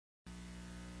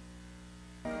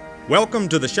Welcome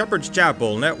to the Shepherd's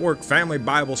Chapel Network Family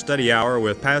Bible Study Hour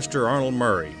with Pastor Arnold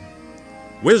Murray.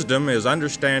 Wisdom is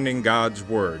understanding God's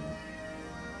Word.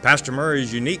 Pastor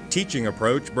Murray's unique teaching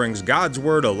approach brings God's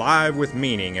Word alive with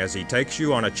meaning as he takes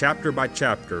you on a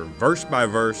chapter-by-chapter,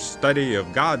 verse-by-verse study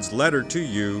of God's letter to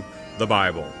you, the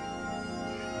Bible.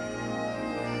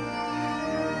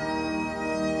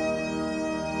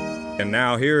 And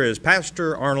now here is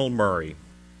Pastor Arnold Murray.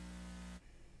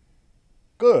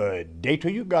 Good day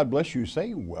to you. God bless you.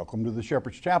 Say, welcome to the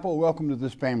Shepherd's Chapel. Welcome to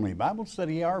this family Bible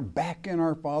study hour back in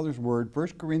our Father's Word, 1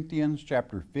 Corinthians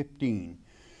chapter 15.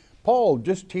 Paul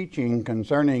just teaching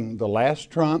concerning the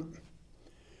last trump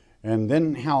and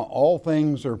then how all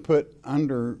things are put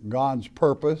under God's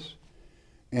purpose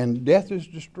and death is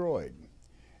destroyed.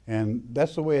 And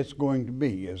that's the way it's going to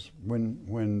be, is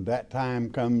when that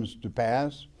time comes to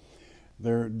pass,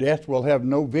 their death will have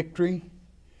no victory.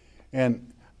 And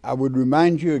I would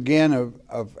remind you again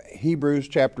of Hebrews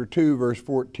chapter 2, verse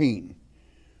 14,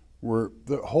 where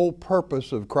the whole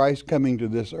purpose of Christ coming to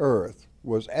this earth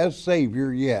was as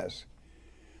Savior, yes,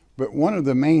 but one of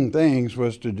the main things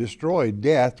was to destroy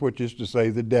death, which is to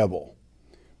say the devil,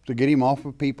 to get him off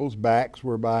of people's backs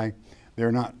whereby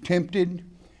they're not tempted,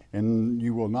 and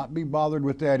you will not be bothered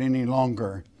with that any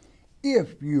longer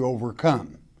if you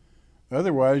overcome.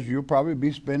 Otherwise, you'll probably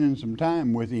be spending some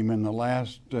time with him in the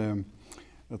last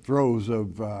the throes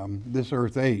of this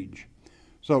earth age.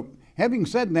 So having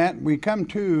said that, we come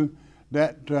to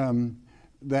that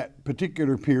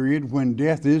particular period when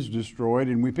death is destroyed,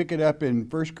 and we pick it up in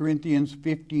 1 Corinthians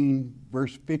 15,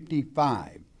 verse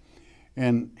 55.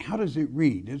 And how does it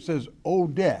read? It says, "O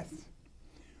death,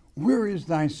 where is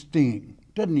thy sting?"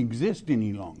 It doesn't exist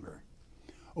any longer.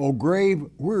 "O grave,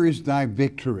 where is thy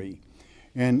victory?"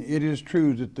 And it is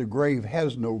true that the grave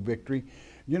has no victory.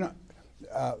 You know,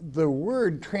 the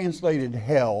word translated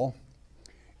hell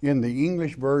in the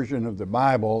English version of the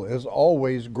Bible is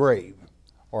always grave,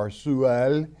 or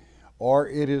Sheol, or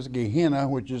it is Gehenna,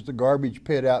 which is the garbage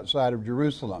pit outside of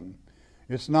Jerusalem.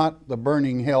 It's not the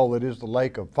burning hell that is the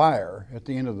lake of fire at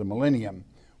the end of the millennium,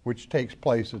 which takes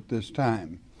place at this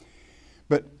time.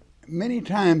 But many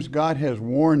times God has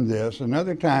warned this.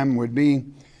 Another time would be,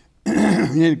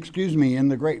 in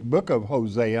the great book of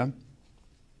Hosea,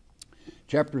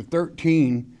 chapter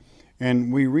 13,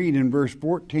 and we read in verse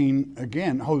 14,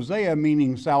 again, Hosea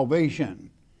meaning salvation.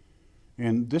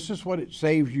 And this is what it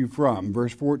saves you from.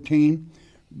 Verse 14,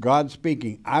 God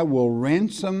speaking, "I will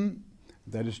ransom,"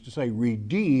 that is to say,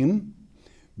 redeem,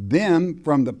 "them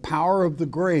from the power of the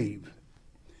grave.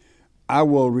 I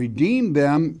will redeem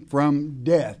them from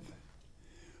death.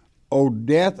 O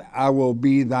death, I will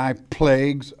be thy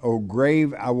plagues. O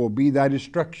grave, I will be thy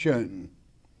destruction.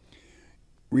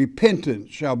 Repentance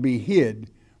shall be hid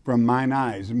from mine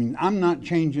eyes." I mean, I'm not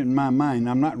changing my mind.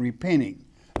 I'm not repenting.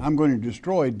 I'm going to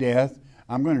destroy death.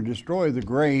 I'm going to destroy the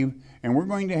grave, and we're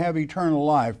going to have eternal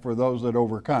life for those that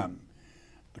overcome.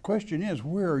 The question is,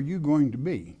 where are you going to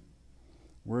be?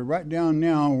 We're right down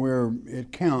now where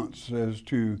it counts as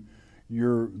to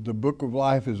the book of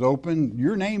life is open.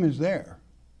 Your name is there.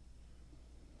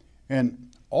 And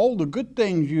all the good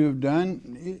things you have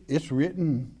done, it's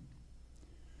written.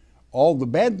 All the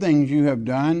bad things you have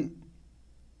done,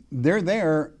 they're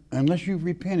there unless you've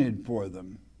repented for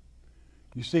them.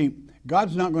 You see,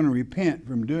 God's not going to repent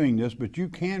from doing this, but you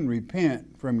can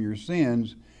repent from your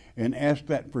sins and ask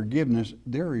that forgiveness.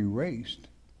 They're erased.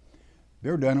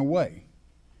 They're done away.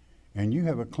 And you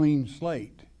have a clean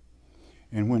slate.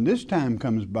 And when this time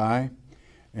comes by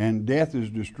and death is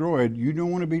destroyed, you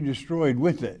don't want to be destroyed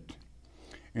with it.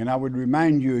 And I would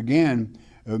remind you again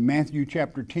of Matthew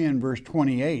chapter 10, verse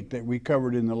 28 that we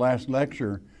covered in the last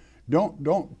lecture.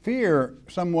 Don't fear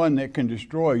someone that can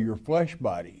destroy your flesh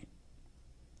body,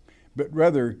 but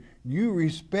rather you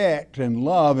respect and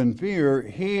love and fear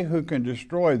he who can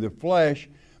destroy the flesh,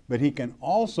 but he can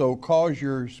also cause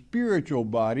your spiritual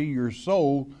body, your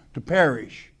soul, to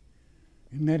perish.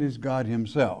 And that is God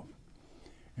himself.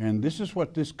 And this is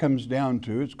what this comes down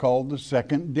to. It's called the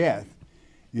second death.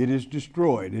 It is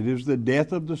destroyed. It is the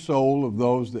death of the soul of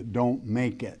those that don't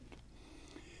make it.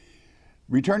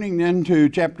 Returning then to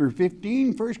chapter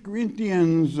 15, 1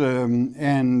 Corinthians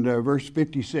and verse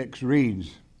 56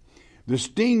 reads, "The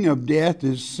sting of death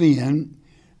is sin,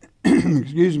 and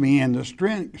the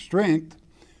strength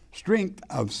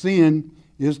of sin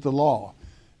is the law."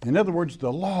 In other words,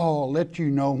 the law lets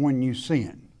you know when you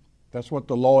sin. That's what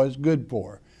the law is good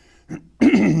for.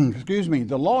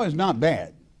 The law is not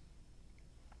bad.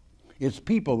 It's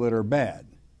people that are bad.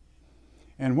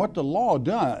 And what the law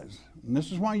does, and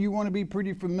this is why you want to be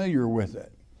pretty familiar with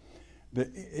it,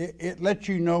 It lets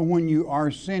you know when you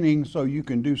are sinning so you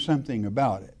can do something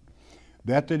about it.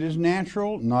 That is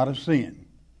natural, not a sin,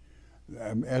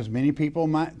 as many people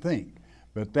might think.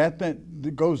 But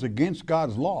that goes against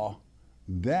God's law,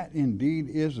 that indeed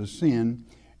is a sin.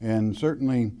 And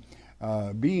certainly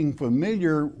being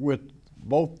familiar with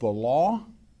both the law,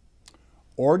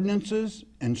 ordinances,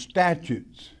 and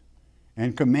statutes,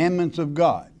 and commandments of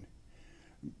God.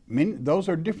 Those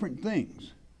are different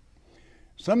things.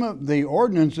 Some of the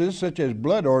ordinances, such as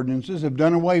blood ordinances, have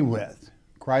done away with.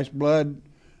 Christ's blood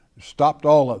stopped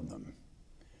all of them.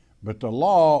 But the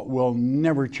law will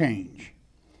never change.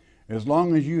 As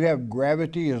long as you have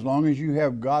gravity, as long as you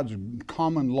have God's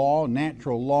common law,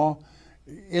 natural law,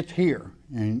 it's here.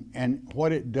 And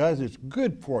what it does, it's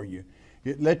good for you.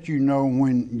 It lets you know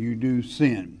when you do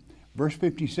sin. Verse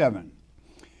 57.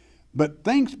 But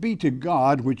thanks be to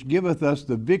God, which giveth us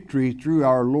the victory through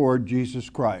our Lord Jesus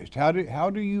Christ. How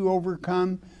do you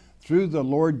overcome? Through the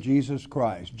Lord Jesus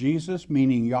Christ. Jesus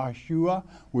meaning Yahshua,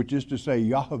 which is to say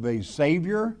Yahweh's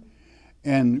Savior,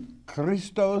 and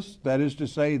Christos, that is to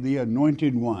say the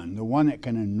Anointed One, the one that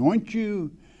can anoint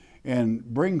you and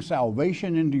bring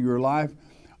salvation into your life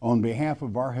on behalf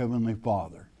of our Heavenly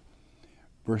Father.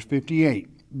 Verse 58.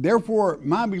 Therefore,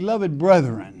 my beloved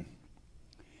brethren,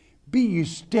 be ye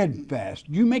steadfast.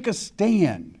 You make a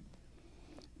stand.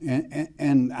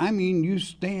 And I mean you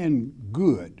stand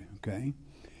good, okay?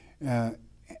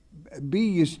 Be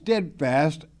ye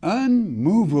steadfast,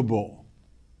 unmovable,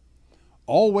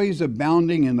 always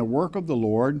abounding in the work of the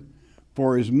Lord,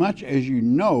 for as much as you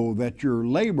know that your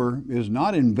labor is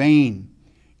not in vain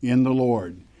in the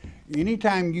Lord.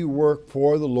 Anytime you work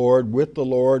for the Lord, with the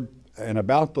Lord, and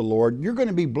about the Lord, you're going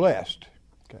to be blessed.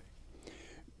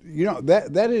 You know,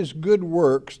 that is good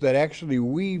works that actually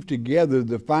weave together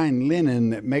the fine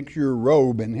linen that makes your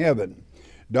robe in heaven.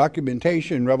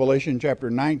 Documentation, Revelation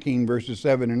chapter 19, verses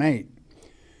 7 and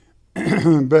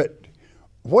 8. But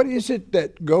what is it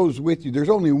that goes with you? There's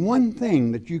only one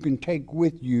thing that you can take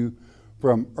with you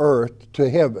from earth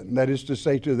to heaven. That is to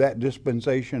say, to that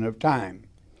dispensation of time,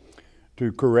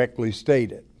 to correctly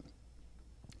state it.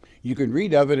 You can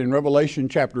read of it in Revelation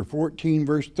chapter 14,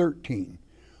 verse 13.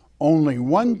 Only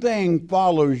one thing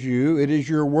follows you, it is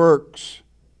your works.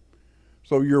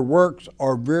 So your works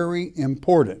are very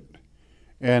important.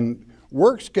 And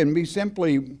works can be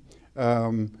simply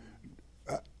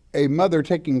a mother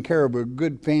taking care of a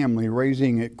good family,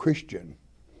 raising a Christian.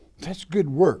 That's good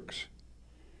works.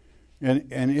 And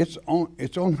it's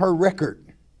on her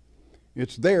record.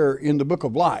 It's there in the book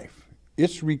of life.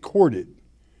 It's recorded.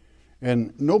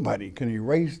 And nobody can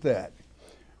erase that.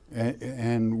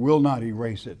 And will not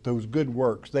erase it. Those good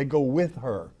works, they go with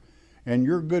her. And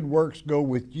your good works go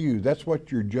with you. That's what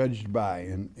you're judged by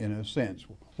in a sense.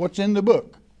 What's in the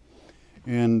book?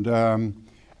 And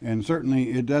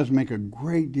certainly it does make a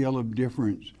great deal of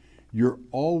difference. You're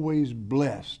always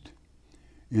blessed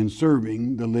in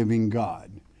serving the living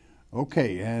God.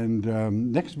 Okay,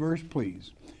 and next verse,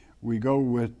 please. We go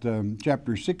with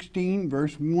chapter 16,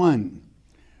 verse 1.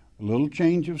 A little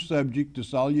change of subject, the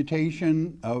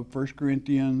salutation of 1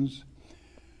 Corinthians.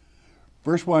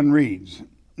 Verse 1 reads,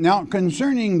 Now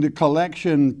concerning the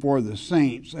collection for the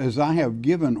saints, as I have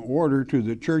given order to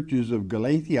the churches of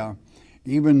Galatia,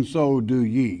 even so do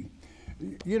ye.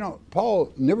 You know,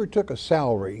 Paul never took a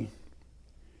salary,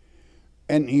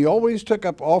 and he always took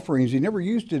up offerings. He never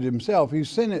used it himself. He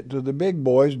sent it to the big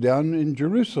boys down in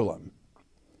Jerusalem.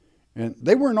 And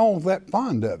they weren't all that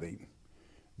fond of him.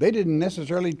 They didn't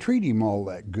necessarily treat him all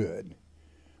that good.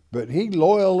 But he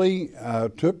loyally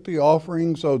took the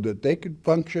offering so that they could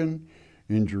function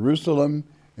in Jerusalem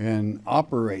and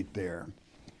operate there.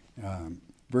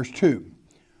 Verse 2,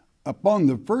 Upon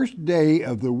the first day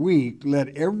of the week,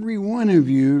 let every one of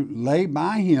you lay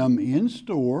by him in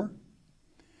store,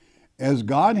 as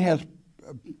God has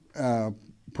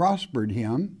prospered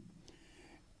him,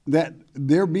 that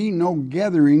there be no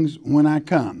gatherings when I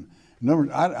come. In other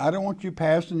words, I don't want you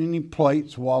passing any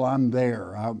plates while I'm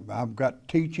there. I've got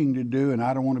teaching to do, and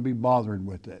I don't want to be bothered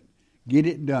with it. Get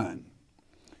it done.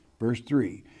 Verse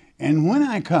 3, And when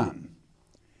I come,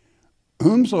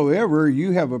 whomsoever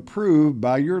you have approved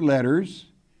by your letters,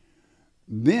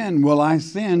 then will I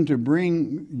send to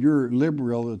bring your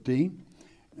liberality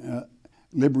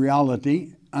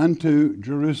unto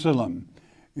Jerusalem.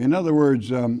 In other words,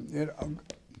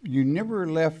 you never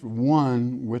left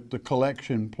one with the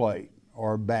collection plate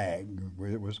or bag,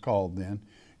 it was called then.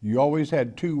 You always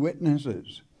had two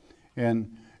witnesses.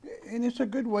 And it's a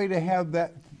good way to have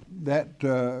that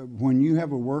when you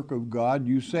have a work of God,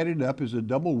 you set it up as a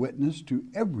double witness to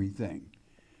everything.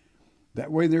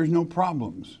 That way there's no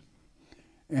problems.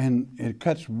 and it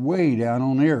cuts way down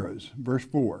on arrows. Verse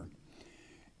 4.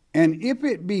 And if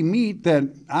it be meet that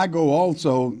I go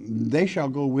also, they shall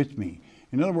go with me.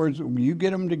 In other words, you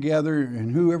get them together,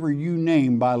 and whoever you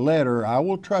name by letter, I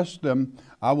will trust them.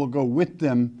 I will go with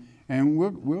them, and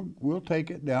we'll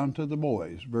take it down to the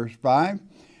boys. Verse 5.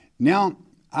 Now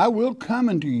I will come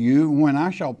unto you when I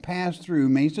shall pass through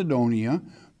Macedonia,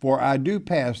 for I do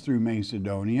pass through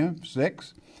Macedonia.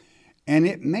 6. And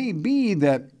it may be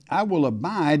that I will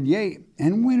abide, yea,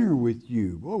 and winter with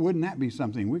you. Boy, wouldn't that be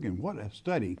something? What a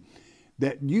study.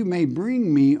 That you may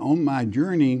bring me on my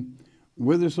journey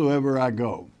whithersoever I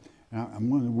go. Now, I'm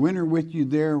going to winter with you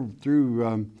there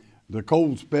through the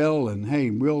cold spell, and hey,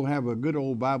 we'll have a good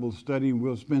old Bible study, and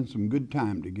we'll spend some good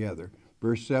time together.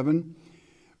 Verse 7,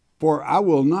 for I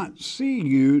will not see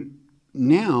you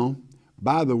now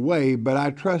by the way, but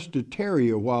I trust to tarry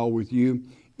a while with you,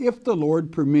 if the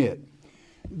Lord permit.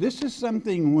 This is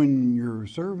something when you're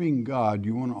serving God,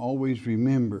 you want to always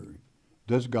remember,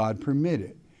 does God permit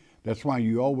it? That's why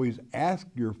you always ask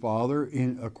your Father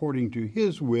according to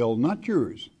His will, not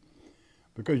yours.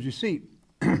 Because you see,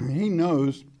 He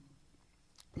knows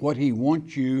what He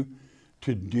wants you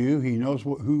to do. He knows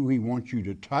who He wants you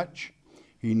to touch.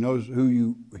 He knows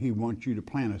who He wants you to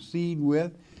plant a seed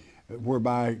with,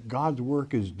 whereby God's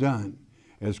work is done.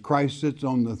 As Christ sits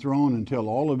on the throne until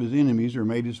all of His enemies are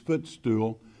made His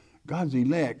footstool, God's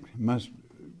elect must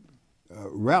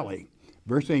rally.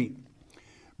 Verse 8,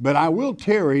 but I will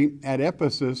tarry at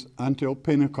Ephesus until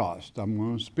Pentecost. I'm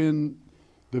going to spend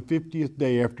the 50th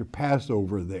day after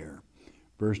Passover there.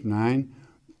 Verse 9,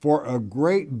 for a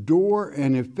great door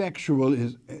and effectual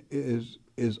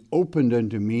is opened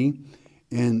unto me,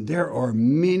 and there are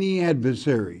many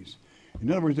adversaries. In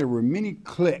other words, there were many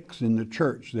cliques in the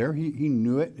church there. He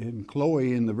knew it, and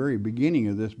Chloe in the very beginning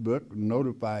of this book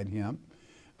notified him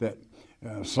that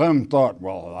some thought,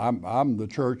 well, I'm the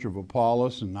church of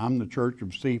Apollos, and I'm the church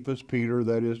of Cephas, Peter,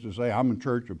 that is to say, I'm the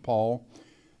church of Paul,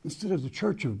 instead of the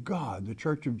church of God, the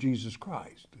church of Jesus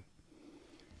Christ.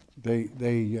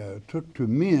 They took to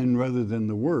men rather than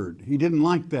the word. He didn't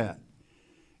like that,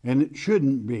 and it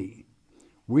shouldn't be.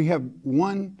 We have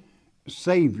one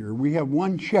Savior, we have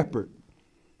one shepherd,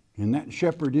 and that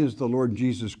shepherd is the Lord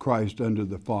Jesus Christ unto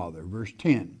the Father. Verse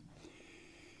 10.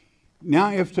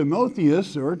 Now if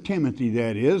Timotheus, or Timothy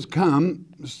that is, come,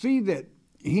 see that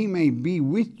he may be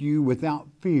with you without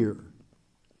fear.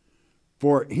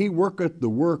 For he worketh the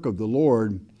work of the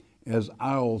Lord, as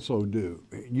I also do.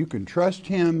 You can trust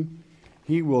him.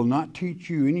 He will not teach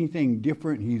you anything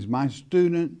different. He's my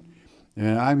student,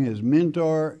 and I'm his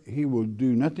mentor. He will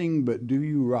do nothing but do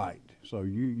you right. So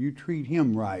you treat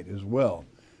him right as well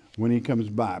when he comes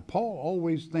by. Paul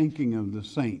always thinking of the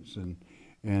saints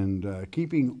and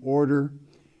keeping order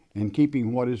and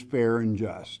keeping what is fair and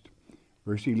just.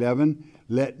 Verse 11,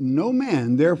 let no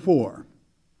man therefore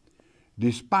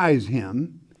despise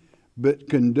him, but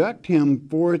conduct him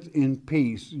forth in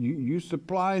peace. You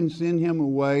supply and send him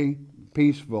away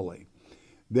peacefully,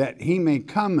 that he may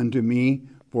come unto me,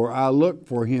 for I look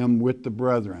for him with the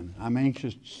brethren. I'm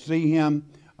anxious to see him.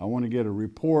 I want to get a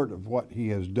report of what he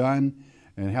has done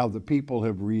and how the people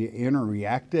have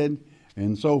reacted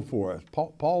and so forth.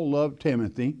 Paul loved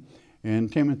Timothy,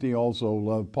 and Timothy also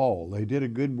loved Paul. They did a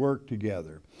good work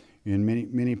together in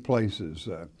many places.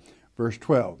 Verse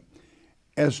 12,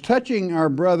 as touching our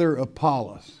brother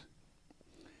Apollos,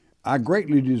 I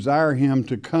greatly desire him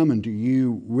to come unto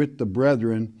you with the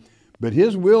brethren, but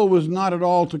his will was not at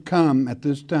all to come at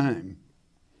this time.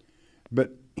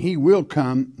 But he will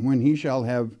come when he shall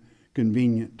have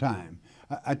convenient time.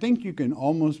 I think you can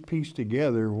almost piece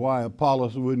together why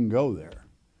Apollos wouldn't go there.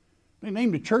 They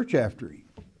named a church after him.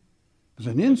 It was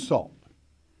an insult.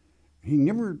 He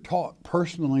never taught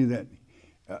personally that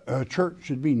a church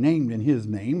should be named in his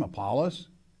name, Apollos,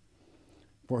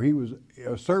 for he was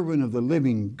a servant of the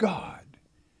living God.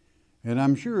 And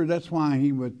I'm sure that's why he,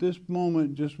 at this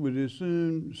moment, just would as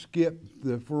soon skip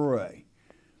the foray.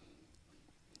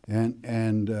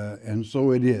 And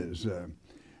so it is.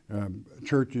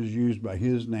 Church is used by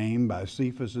his name, by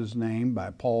Cephas's name, by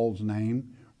Paul's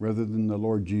name, rather than the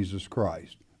Lord Jesus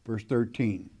Christ. Verse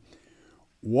 13,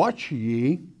 watch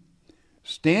ye,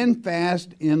 stand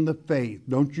fast in the faith,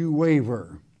 don't you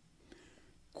waver.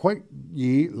 Quit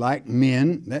ye like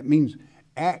men, that means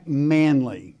act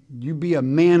manly. You be a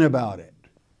man about it.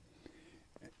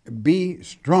 Be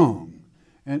strong.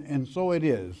 And so it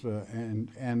is.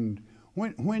 And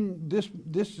when this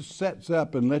sets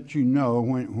up and lets you know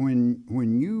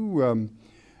when you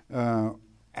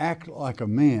act like a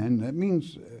man, that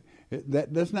means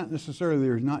that that's not necessarily,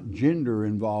 there's not gender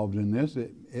involved in this.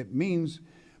 It means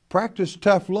Practice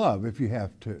tough love if you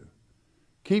have to.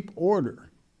 Keep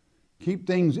order. Keep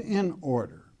things in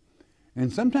order. And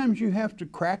sometimes you have to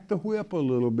crack the whip a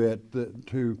little bit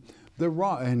to the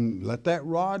rod and let that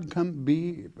rod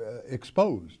be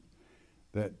exposed.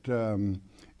 That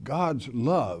God's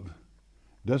love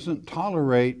doesn't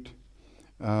tolerate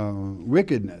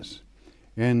wickedness.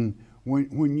 And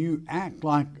when you act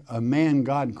like a man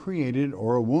God created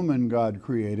or a woman God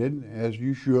created, as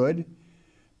you should,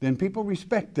 then people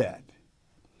respect that.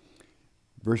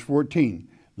 Verse 14,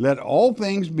 let all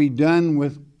things be done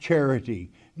with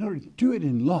charity. In other words, do it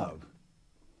in love.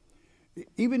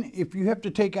 Even if you have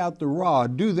to take out the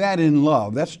rod, do that in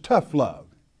love. That's tough love.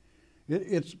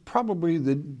 It's probably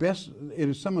the best, it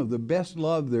is some of the best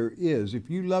love there is.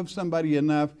 If you love somebody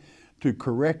enough to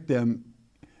correct them,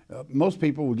 most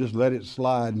people will just let it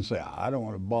slide and say, I don't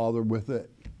want to bother with it.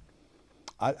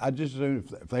 I just, if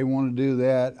they want to do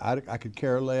that, I could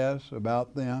care less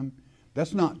about them.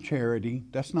 That's not charity.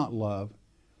 That's not love.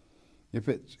 If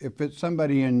it's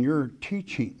somebody in your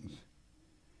teachings,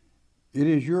 it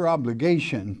is your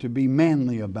obligation to be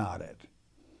manly about it,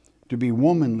 to be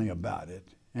womanly about it,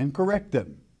 and correct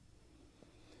them.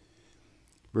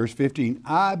 Verse 15,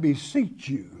 I beseech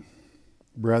you,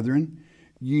 brethren,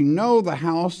 you know the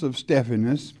house of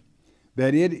Stephanas,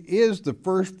 that it is the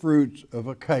first fruits of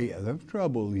Achaia, of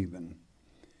trouble even,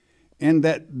 and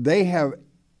that they have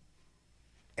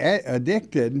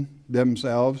addicted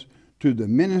themselves to the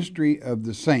ministry of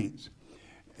the saints.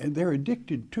 And they're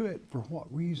addicted to it for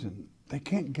what reason? They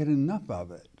can't get enough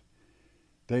of it.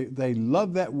 They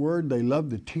love that word, they love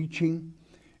the teaching,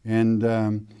 and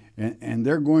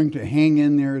they're going to hang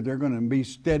in there, they're going to be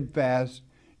steadfast,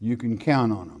 you can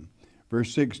count on them.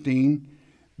 Verse 16,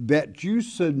 that you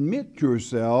submit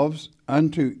yourselves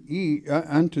unto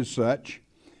such,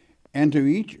 and to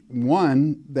each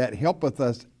one that helpeth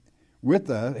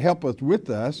with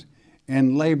us,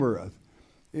 and laboreth.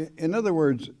 In other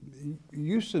words,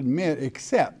 you submit,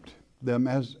 accept them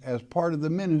as part of the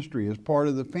ministry, as part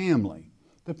of the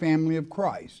family of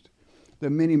Christ,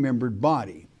 the many-membered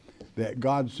body that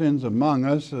God sends among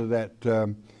us, so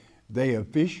that they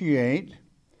officiate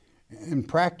and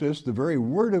practice the very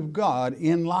Word of God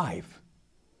in life.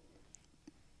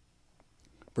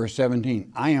 Verse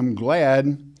 17, I am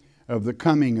glad of the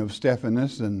coming of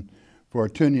Stephanas and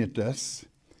Fortunatus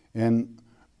and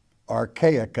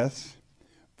Archaicus,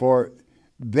 for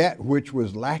that which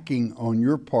was lacking on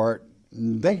your part,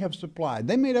 they have supplied.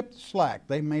 They made up the slack.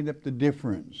 They made up the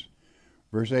difference.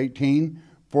 Verse 18,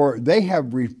 for they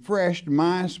have refreshed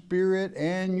my spirit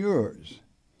and yours.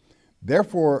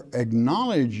 Therefore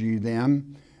acknowledge ye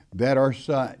them that are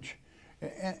such.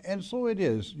 And so it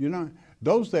is. You know,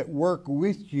 those that work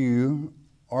with you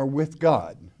are with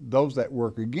God. Those that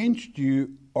work against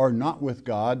you are not with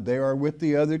God. They are with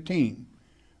the other team.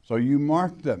 So you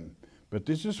mark them. But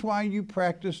this is why you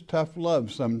practice tough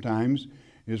love sometimes,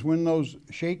 is when those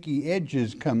shaky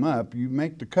edges come up, you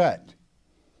make the cut.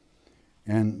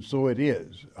 And so it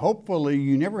is. Hopefully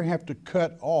you never have to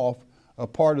cut off a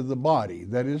part of the body.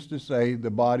 That is to say, the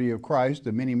body of Christ,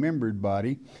 the many-membered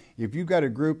body. If you've got a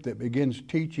group that begins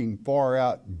teaching far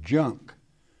out junk,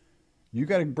 you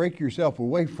got to break yourself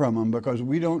away from them, because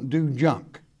we don't do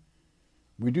junk.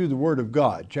 We do the Word of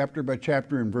God, chapter by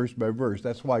chapter and verse by verse.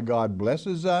 That's why God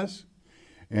blesses us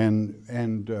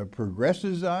and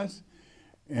progresses us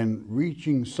and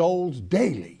reaching souls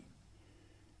daily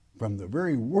from the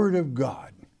very Word of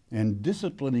God and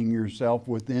disciplining yourself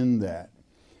within that.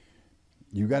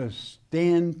 You got to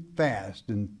stand fast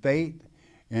in faith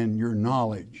and your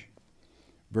knowledge.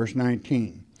 Verse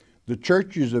 19, the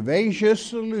churches of Asia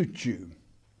salute you.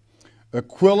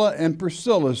 Aquila and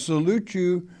Priscilla salute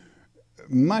you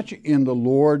much in the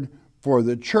Lord for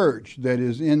the church that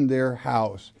is in their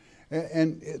house.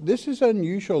 And this is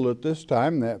unusual at this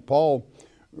time that Paul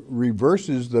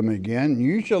reverses them again.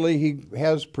 Usually he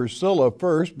has Priscilla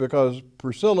first, because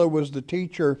Priscilla was the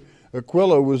teacher,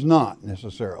 Aquila was not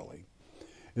necessarily.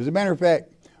 As a matter of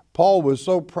fact, Paul was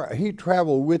so he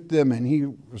traveled with them, and he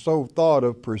so thought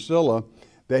of Priscilla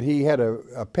that he had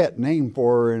a pet name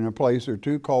for her in a place or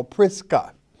two called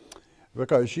Prisca,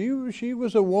 because she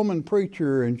was a woman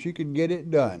preacher and she could get it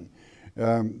done,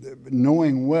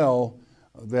 knowing well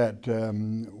that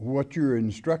what you're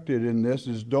instructed in this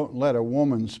is don't let a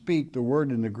woman speak. The word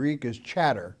in the Greek is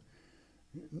chatter.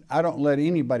 I don't let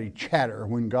anybody chatter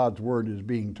when God's word is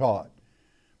being taught.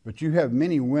 But you have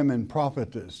many women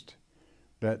prophetess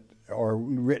that are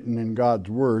written in God's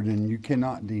word, and you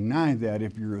cannot deny that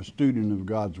if you're a student of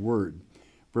God's word.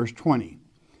 Verse 20,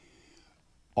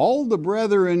 all the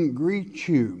brethren greet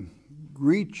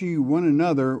greet ye one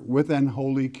another with an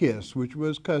holy kiss, which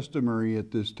was customary at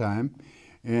this time.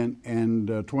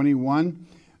 And 21,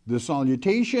 the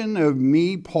salutation of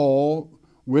me, Paul,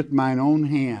 with mine own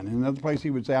hand. In another place he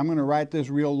would say, I'm going to write this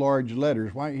real large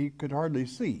letters. Why? He could hardly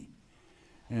see.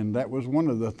 And that was one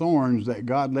of the thorns that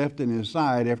God left in his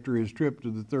side after his trip to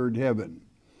the third heaven.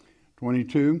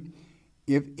 22,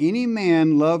 if any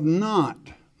man love not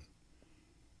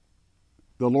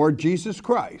the Lord Jesus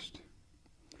Christ,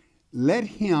 let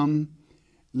him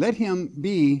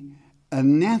be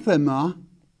anathema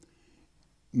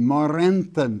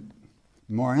morenta.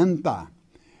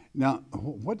 Now,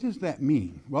 what does that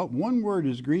mean? Well, one word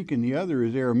is Greek and the other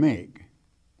is Aramaic.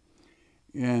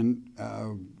 And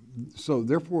so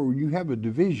therefore you have a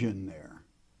division there.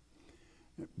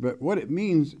 But what it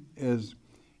means is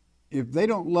if they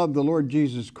don't love the Lord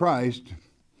Jesus Christ,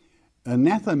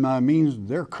 anathema means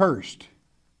they're cursed.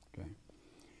 Okay.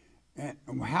 And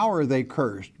how are they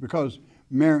cursed? Because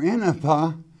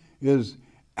Maranatha is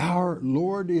our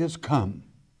Lord is come,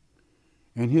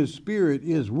 and his Spirit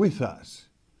is with us.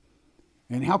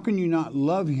 And how can you not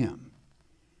love him?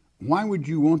 Why would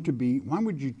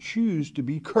you choose to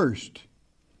be cursed?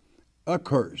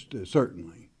 Accursed,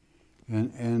 certainly.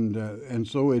 And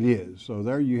so it is. So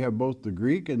there you have both the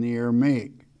Greek and the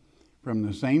Aramaic from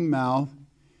the same mouth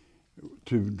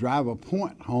to drive a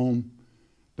point home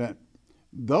that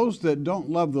those that don't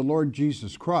love the Lord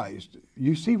Jesus Christ,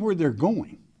 you see where they're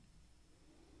going.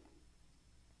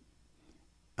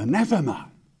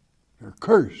 Anathema. They're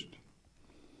cursed.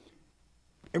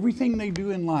 Everything they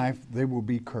do in life, they will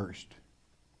be cursed.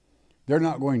 They're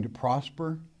not going to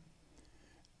prosper.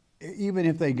 Even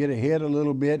if they get ahead a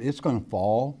little bit, it's going to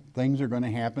fall. Things are going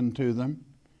to happen to them.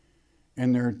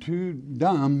 And they're too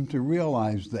dumb to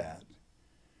realize that.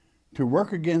 To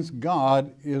work against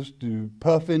God is to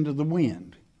puff into the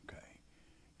wind. Okay?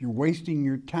 You're wasting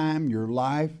your time, your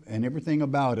life, and everything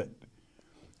about it.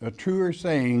 A truer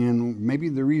saying, and maybe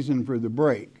the reason for the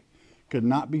break, could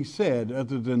not be said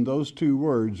other than those two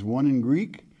words, one in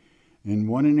Greek and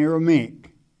one in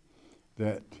Aramaic.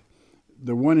 That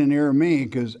the one in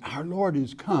Aramaic is, our Lord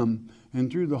has come, and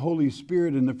through the Holy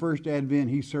Spirit in the first advent,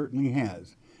 he certainly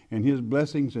has. And his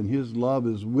blessings and his love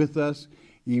is with us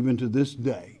even to this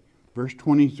day. Verse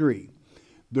 23,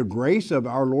 the grace of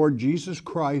our Lord Jesus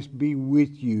Christ be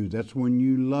with you. That's when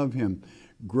you love him.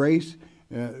 Grace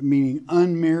meaning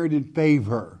unmerited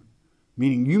favor,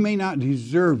 meaning you may not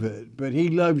deserve it, but he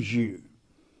loves you.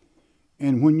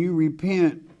 And when you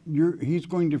repent, he's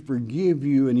going to forgive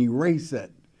you and erase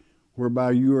it,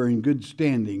 whereby you are in good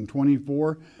standing.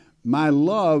 24, my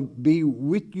love be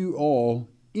with you all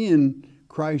in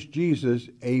Christ Jesus.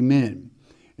 Amen.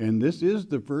 And this is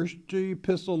the first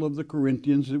epistle of the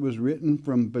Corinthians. It was written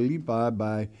from Philippi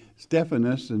by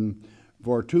Stephanus and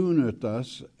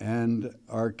Fortunatus and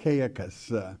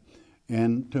Archaicus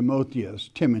and Timotheus,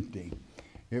 Timothy.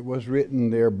 It was written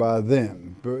there by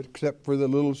them, but except for the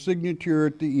little signature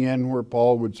at the end where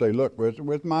Paul would say, look,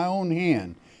 with my own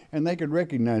hand. And they could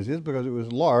recognize this because it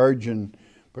was large and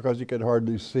because you could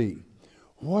hardly see.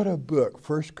 What a book,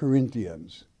 1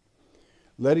 Corinthians.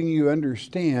 Letting you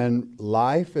understand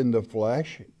life in the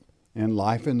flesh and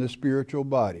life in the spiritual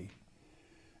body.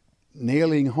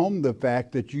 Nailing home the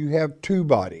fact that you have two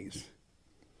bodies.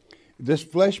 This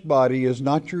flesh body is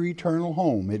not your eternal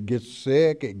home. It gets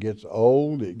sick, it gets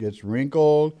old, it gets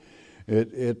wrinkled,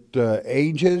 it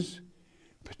ages.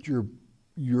 But your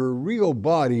real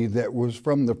body that was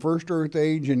from the first earth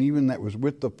age and even that was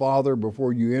with the Father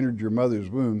before you entered your mother's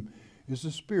womb is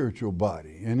a spiritual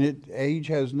body, and age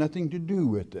has nothing to do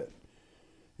with it.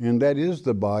 And that is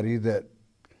the body that,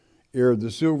 ere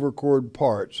the silver cord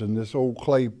parts and this old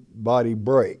clay body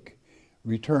break,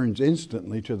 returns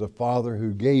instantly to the Father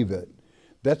who gave it.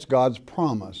 That's God's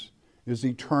promise, is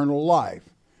eternal life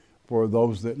for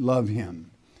those that love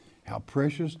him. How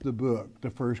precious the book, the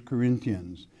 1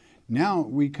 Corinthians. Now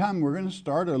we're going to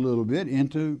start a little bit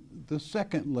into the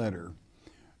second letter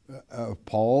of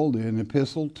Paul, an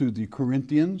epistle to the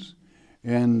Corinthians.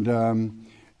 And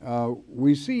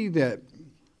we see that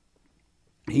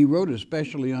he wrote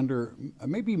especially under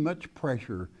maybe much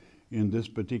pressure in this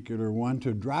particular one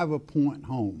to drive a point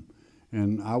home.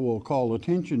 And I will call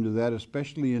attention to that,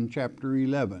 especially in chapter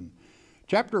 11.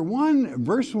 Chapter 1,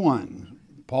 verse 1,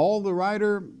 Paul the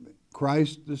writer,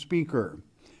 Christ the speaker.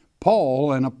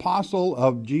 Paul, an apostle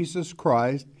of Jesus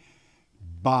Christ,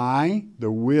 by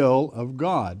the will of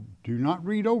God. Do not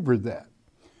read over that.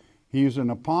 He is an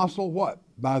apostle, what?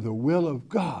 By the will of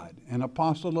God. An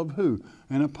apostle of who?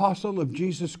 An apostle of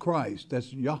Jesus Christ.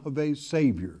 That's Yahweh's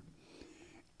Savior.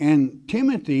 And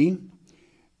Timothy,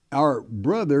 our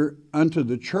brother unto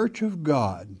the church of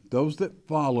God, those that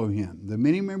follow him, the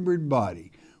many-membered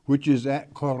body, which is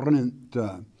at Corinth,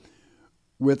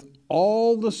 with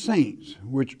all the saints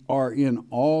which are in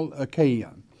all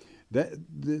Achaia.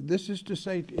 This is to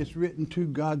say, it's written to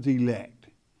God's elect,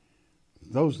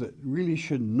 those that really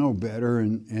should know better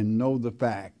and know the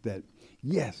fact that,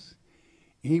 yes,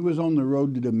 he was on the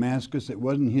road to Damascus. It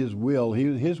wasn't his will.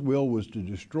 His will was to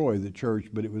destroy the church,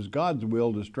 but it was God's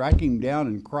will to strike him down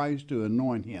in Christ to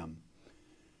anoint him,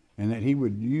 and that he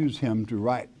would use him to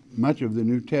write much of the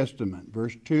New Testament.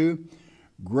 Verse 2,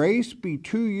 grace be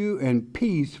to you and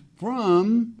peace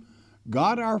from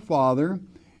God our Father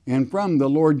and from the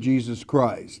Lord Jesus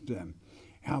Christ.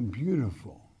 How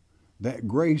beautiful. That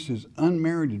grace is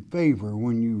unmerited favor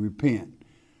when you repent.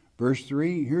 Verse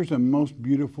 3, here's a most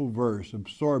beautiful verse.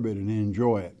 Absorb it and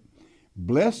enjoy it.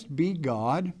 Blessed be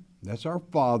God, that's our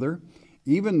Father,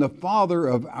 even the Father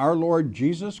of our Lord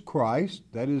Jesus Christ,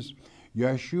 that is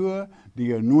Yeshua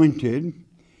the Anointed,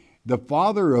 the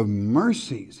Father of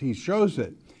mercies, he shows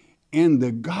it, and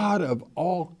the God of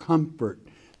all comfort.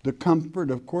 The comfort,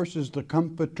 of course, is the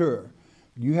Comforter.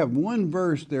 You have one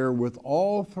verse there with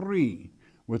all three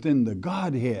within the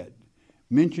Godhead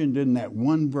mentioned in that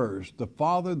one verse, the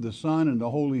Father, the Son, and the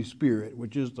Holy Spirit,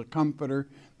 which is the Comforter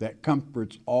that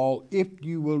comforts all if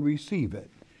you will receive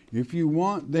it. If you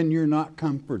want, then you're not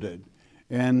comforted,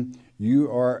 and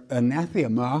you are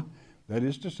anathema, that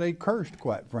is to say cursed,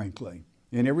 quite frankly,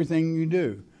 in everything you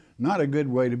do. Not a good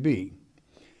way to be.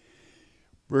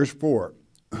 Verse 4,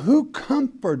 who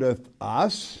comforteth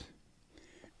us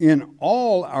in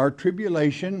all our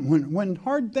tribulation. When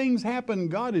hard things happen,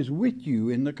 God is with you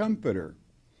in the Comforter,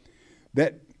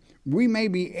 that we may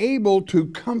be able to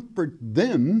comfort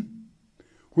them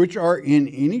which are in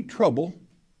any trouble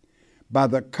by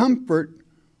the comfort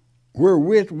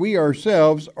wherewith we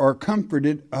ourselves are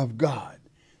comforted of God.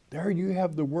 There you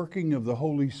have the working of the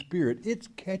Holy Spirit. It's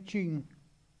catching.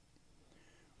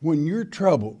 When you're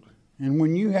troubled and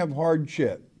when you have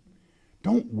hardship,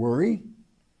 don't worry.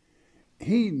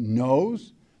 He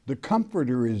knows the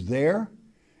Comforter is there,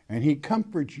 and he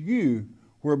comforts you,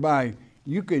 whereby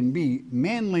you can be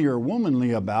manly or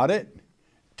womanly about it,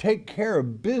 take care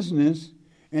of business,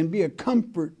 and be a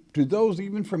comfort to those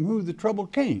even from whom the trouble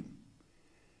came.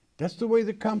 That's the way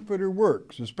the Comforter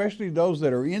works, especially those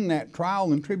that are in that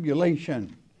trial and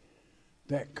tribulation.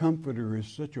 That Comforter is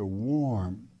such a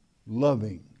warm,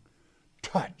 loving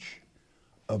touch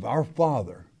of our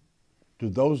Father to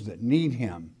those that need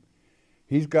him.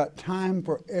 He's got time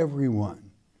for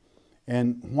everyone.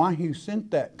 And why he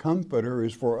sent that Comforter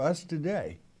is for us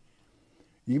today,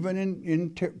 even in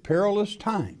perilous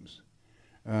times.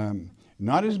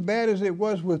 Not as bad as it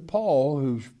was with Paul,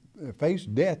 who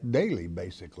faced death daily,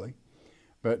 basically.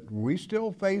 But we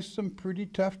still face some pretty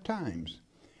tough times.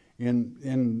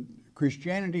 In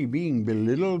Christianity being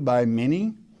belittled by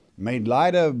many, made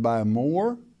light of by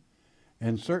more,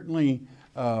 and certainly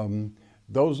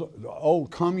those old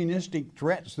communistic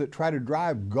threats that try to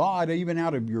drive God even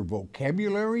out of your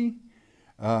vocabulary,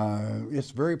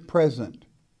 it's very present.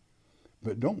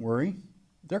 But don't worry,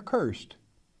 they're cursed.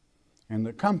 And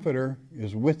the Comforter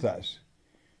is with us.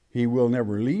 He will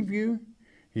never leave you.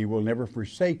 He will never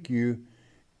forsake you.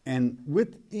 And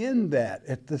within that,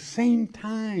 at the same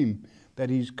time that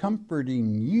he's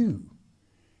comforting you,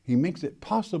 he makes it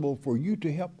possible for you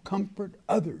to help comfort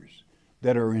others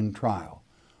that are in trial.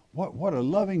 What a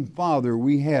loving Father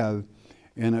we have,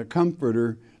 and a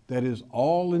Comforter that is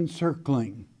all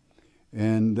encircling,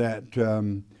 and that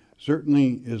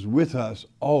certainly is with us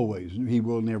always. He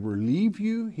will never leave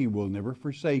you. He will never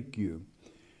forsake you.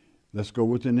 Let's go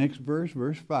with the next verse,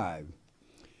 verse 5.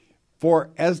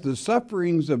 For as the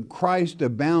sufferings of Christ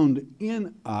abound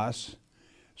in us,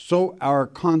 so our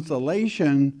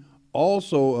consolation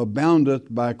also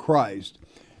aboundeth by Christ.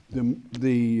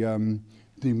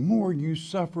 The more you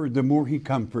suffer, the more he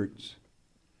comforts.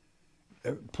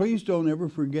 Please don't ever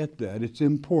forget that. It's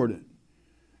important.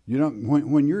 You know,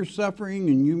 when you're suffering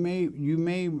and you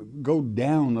may go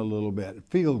down a little bit,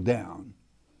 feel down,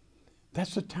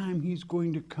 that's the time he's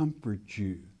going to comfort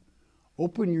you.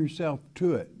 Open yourself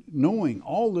to it, knowing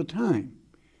all the time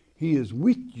he is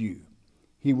with you.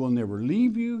 He will never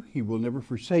leave you. He will never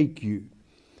forsake you.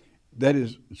 That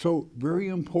is so very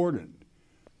important.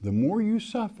 The more you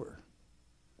suffer,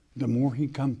 the more he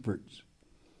comforts.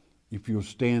 If you'll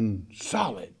stand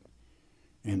solid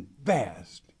and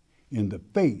fast in the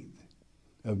faith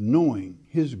of knowing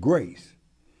his grace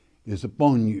is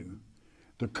upon you,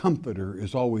 the Comforter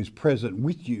is always present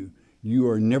with you. You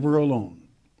are never alone.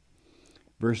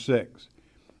 Verse 6,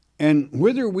 and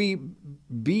whither we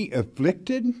be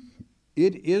afflicted,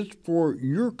 It is for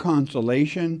your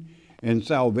consolation and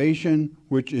salvation,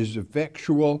 which is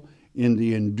effectual in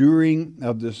the enduring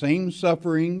of the same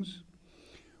sufferings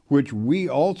which we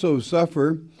also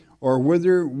suffer, or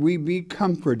whether we be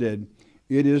comforted.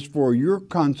 It is for your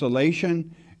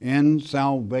consolation and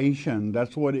salvation.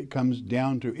 That's what it comes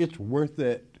down to. It's worth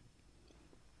it.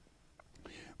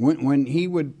 When he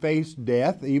would face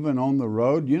death, even on the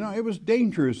road, it was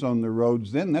dangerous on the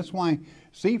roads then. That's why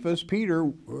Cephas,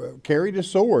 Peter, carried a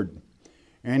sword.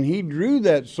 And he drew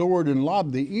that sword and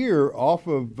lobbed the ear off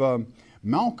of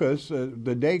Malchus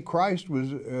the day Christ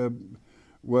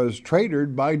was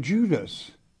traitored by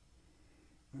Judas.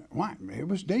 Why? It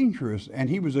was dangerous.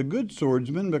 And he was a good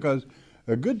swordsman, because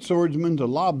a good swordsman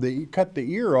to cut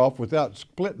the ear off without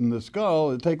splitting the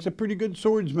skull, it takes a pretty good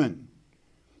swordsman.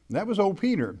 That was old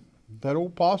Peter, that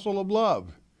old apostle of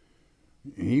love.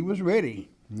 He was ready,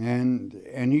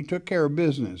 and he took care of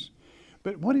business.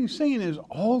 But what he's saying is,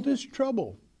 all this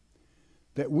trouble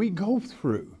that we go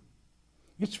through,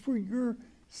 it's for your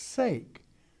sake.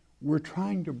 We're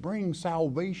trying to bring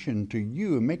salvation to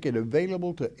you and make it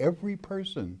available to every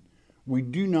person. We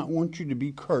do not want you to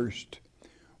be cursed.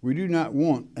 We do not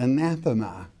want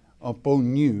anathema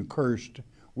upon you, cursed.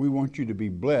 We want you to be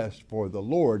blessed, for the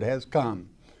Lord has come.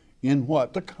 In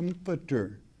what? The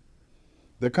Comforter.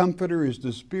 The Comforter is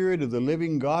the Spirit of the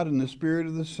living God and the Spirit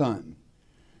of the Son.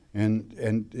 And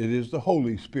it is the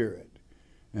Holy Spirit.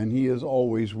 And He is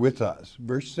always with us.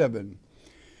 Verse 7.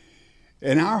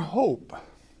 And our hope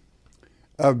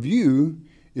of you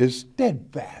is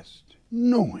steadfast,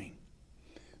 knowing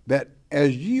that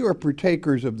as ye are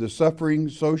partakers of the suffering,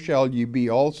 so shall ye be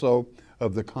also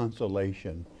of the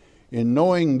consolation. In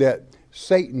knowing that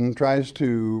Satan tries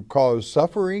to cause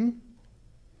suffering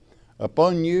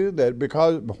upon you, that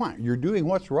because you're doing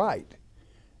what's right.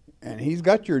 And he's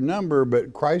got your number,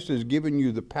 but Christ has given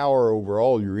you the power over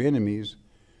all your enemies.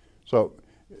 So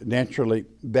naturally,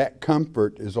 that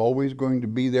comfort is always going to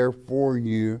be there for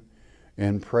you.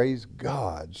 And praise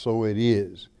God, so it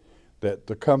is, that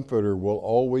the Comforter will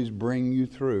always bring you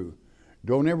through.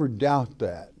 Don't ever doubt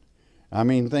that. I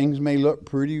mean, things may look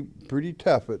pretty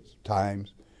tough at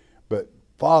times, but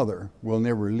Father will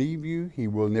never leave you. He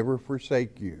will never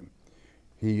forsake you.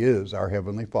 He is our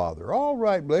Heavenly Father. All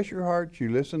right, bless your hearts.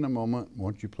 You listen a moment,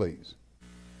 won't you please?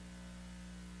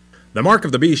 The Mark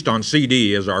of the Beast on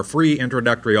CD is our free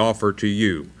introductory offer to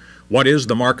you. What is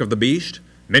the Mark of the Beast?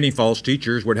 Many false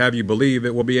teachers would have you believe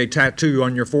it will be a tattoo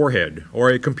on your forehead or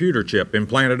a computer chip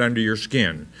implanted under your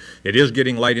skin. It is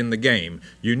getting late in the game.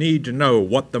 You need to know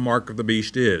what the Mark of the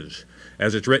Beast is.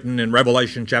 As it's written in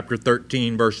Revelation chapter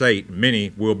 13, verse 8,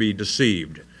 many will be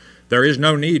deceived. There is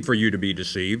no need for you to be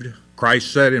deceived.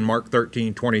 Christ said in Mark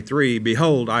 13:23,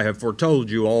 "Behold, I have foretold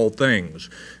you all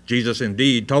things." Jesus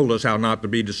indeed told us how not to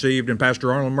be deceived, and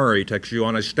Pastor Arnold Murray takes you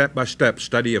on a step-by-step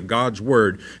study of God's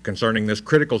Word concerning this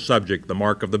critical subject, the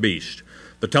Mark of the Beast.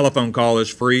 The telephone call is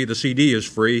free. The CD is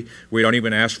free. We don't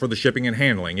even ask for the shipping and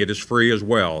handling. It is free as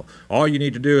well. All you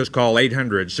need to do is call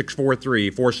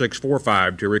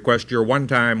 800-643-4645 to request your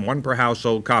one-time,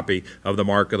 one-per-household copy of the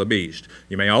Mark of the Beast.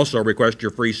 You may also request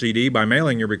your free CD by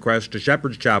mailing your request to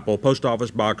Shepherd's Chapel, Post Office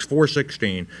Box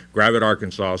 416, Gravette,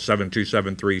 Arkansas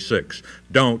 72736.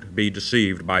 Don't be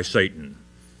deceived by Satan.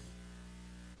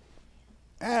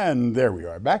 And there we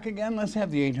are, back again. Let's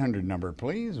have the 800 number,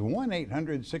 please.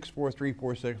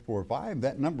 1-800-643-4645.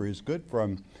 That number is good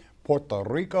from Puerto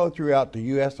Rico throughout the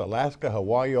U.S., Alaska,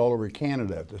 Hawaii, all over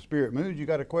Canada. If the Spirit moves, you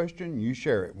got a question, you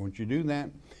share it. Once you do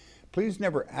that, please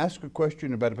never ask a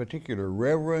question about a particular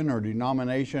reverend or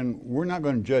denomination. We're not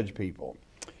going to judge people.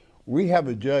 We have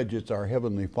a judge. It's our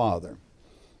Heavenly Father.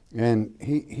 And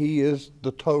he is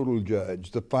the total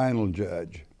judge, the final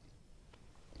judge.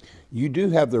 You do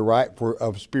have the right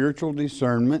of spiritual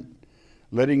discernment,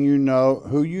 letting you know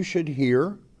who you should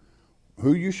hear,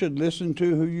 who you should listen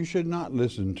to, who you should not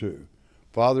listen to.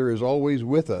 Father is always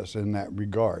with us in that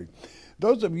regard.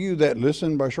 Those of you that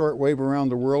listen by shortwave around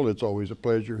the world, it's always a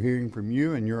pleasure hearing from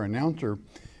you, and your announcer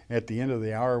at the end of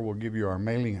the hour will give you our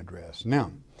mailing address.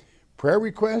 Now, prayer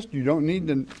request, you don't need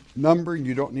the number,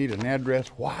 you don't need an address.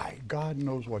 Why? God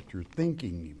knows what you're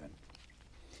thinking even.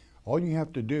 All you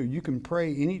have to do, you can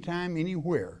pray anytime,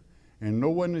 anywhere, and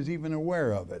no one is even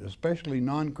aware of it, especially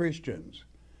non-Christians.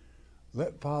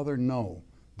 Let Father know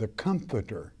the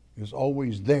Comforter is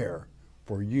always there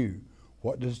for you.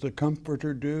 What does the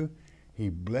Comforter do? He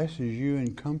blesses you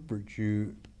and comforts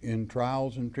you in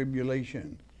trials and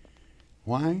tribulation.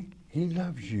 Why? He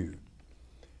loves you.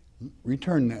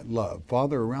 Return that love.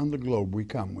 Father, around the globe we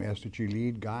come. We ask that you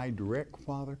lead, guide, direct,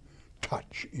 Father.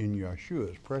 Touch in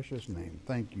Yeshua's precious name.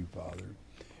 Thank you, Father.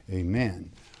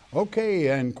 Amen. Okay,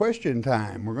 and question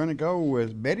time. We're going to go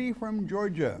with Betty from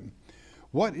Georgia.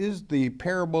 What is the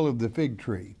parable of the fig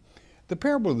tree? The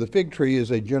parable of the fig tree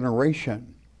is a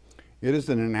generation. It is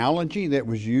an analogy that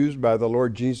was used by the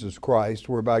Lord Jesus Christ,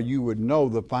 whereby you would know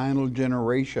the final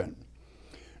generation.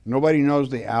 Nobody knows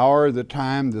the hour, the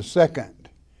time, the second,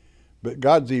 but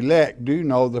God's elect do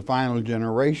know the final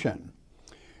generation.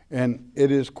 And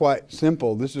it is quite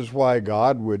simple. This is why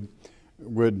God would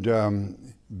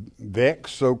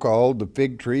vex, so-called, the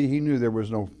fig tree. He knew there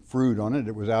was no fruit on it.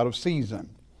 It was out of season.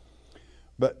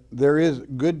 But there is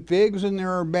good figs and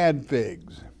there are bad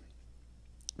figs.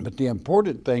 But the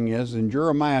important thing is, in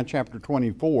Jeremiah chapter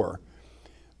 24,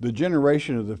 the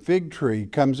generation of the fig tree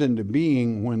comes into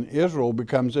being when Israel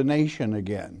becomes a nation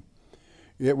again.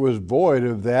 It was void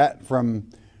of that from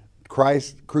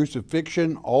Christ's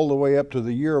crucifixion all the way up to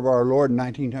the year of our Lord,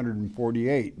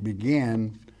 1948,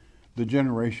 began the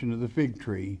generation of the fig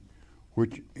tree,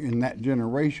 which in that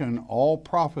generation all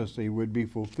prophecy would be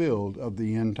fulfilled of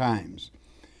the end times.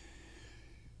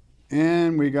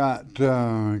 And we got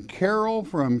Carol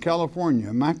from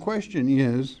California. My question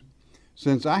is,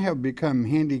 since I have become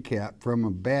handicapped from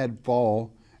a bad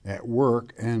fall at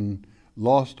work and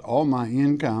lost all my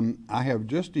income, I have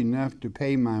just enough to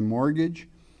pay my mortgage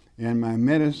and my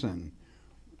medicine.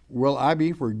 Will I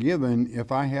be forgiven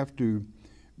if I have to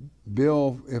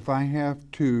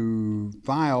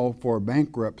file for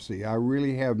bankruptcy? I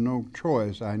really have no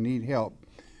choice. I need help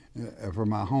for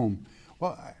my home.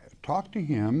 Well, talk to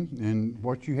him, and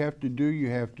what you have to do, you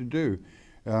have to do.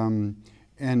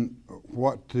 And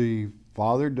what the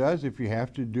Father does, if you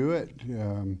have to do it,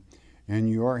 and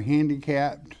you are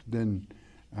handicapped, then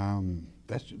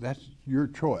that's your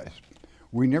choice.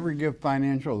 We never give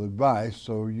financial advice,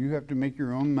 so you have to make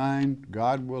your own mind.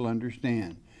 God will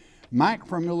understand. Mike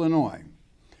from Illinois.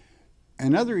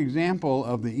 Another example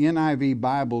of the NIV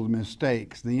Bible's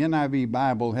mistakes. The NIV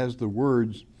Bible has the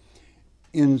words,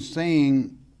 in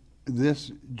saying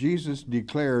this, Jesus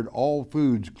declared all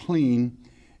foods clean,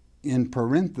 in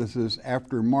parenthesis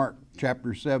after Mark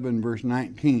chapter 7, verse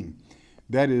 19.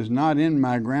 That is not in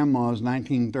my grandma's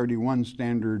 1931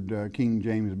 Standard King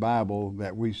James Bible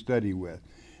that we study with.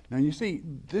 Now you see,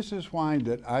 this is why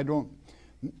that I don't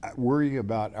worry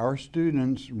about our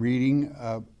students reading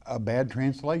a bad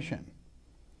translation.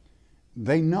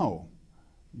 They know.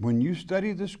 When you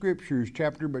study the scriptures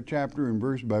chapter by chapter and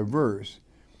verse by verse,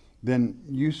 then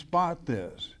you spot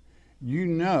this. You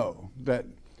know that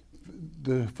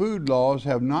the food laws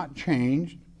have not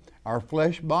changed. Our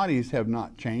flesh bodies have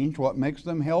not changed. What makes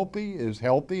them healthy is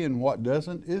healthy, and what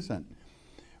doesn't isn't.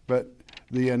 But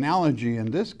the analogy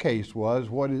in this case was,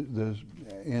 what is this,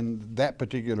 in that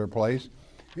particular place,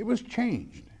 it was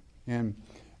changed. And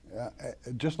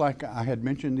just like I had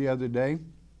mentioned the other day,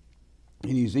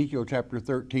 in Ezekiel chapter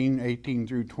 13, 18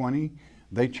 through 20,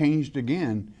 they changed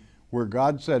again, where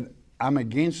God said, I'm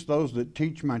against those that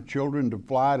teach my children to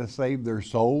fly to save their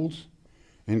souls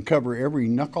and cover every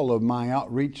knuckle of my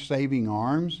outreach saving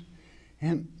arms.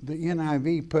 And the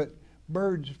NIV put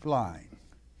birds flying,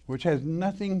 which has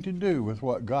nothing to do with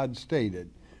what God stated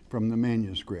from the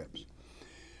manuscripts.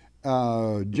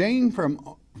 Jane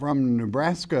from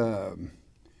Nebraska,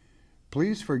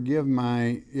 please forgive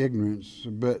my ignorance,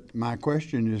 but my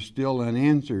question is still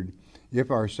unanswered.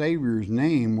 If our Savior's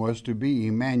name was to be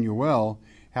Emmanuel,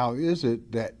 how is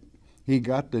it that he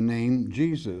got the name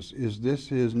Jesus? Is this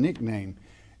his nickname?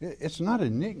 It's not a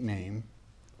nickname.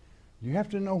 You have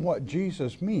to know what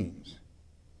Jesus means.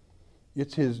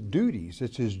 It's his duties,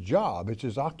 it's his job, it's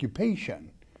his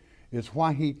occupation. It's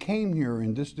why he came here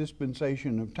in this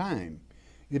dispensation of time.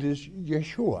 It is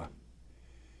Yeshua.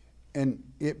 And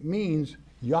it means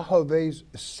Yahweh's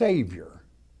Savior.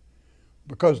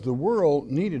 Because the world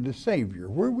needed a Savior.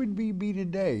 Where would we be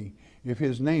today if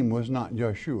his name was not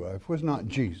Yeshua, if it was not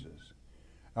Jesus,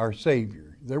 our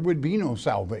Savior? There would be no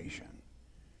salvation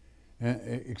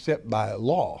except by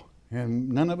law. And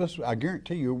none of us, I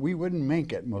guarantee you, we wouldn't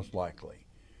make it most likely.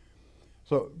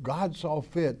 So God saw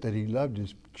fit that he loved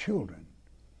his children,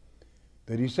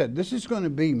 that he said, this is going to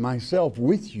be myself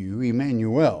with you,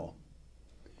 Emmanuel.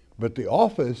 But the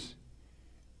office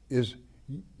is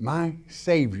my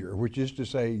Savior, which is to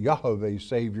say Yahweh's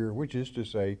Savior, which is to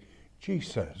say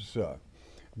Jesus,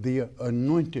 the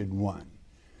Anointed One.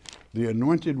 The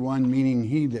Anointed One meaning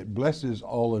he that blesses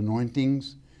all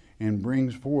anointings and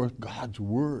brings forth God's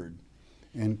Word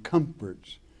and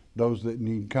comforts those that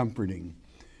need comforting.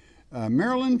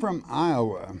 Marilyn from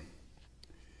Iowa,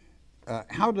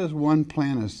 how does one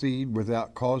plant a seed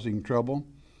without causing trouble?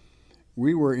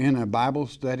 We were in a Bible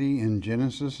study in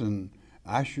Genesis, and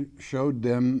I showed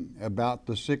them about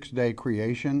the 6-day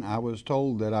creation. I was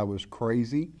told that I was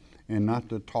crazy and not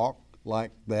to talk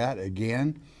like that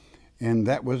again. And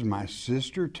that was my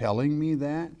sister telling me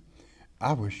that.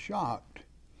 I was shocked.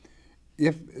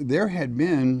 If there had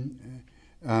been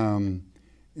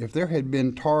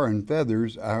tar and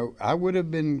feathers, I would have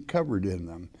been covered in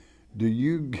them. Do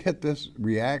you get this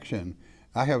reaction?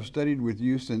 I have studied with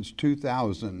you since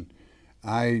 2000.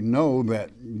 I know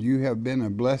that you have been a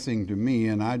blessing to me,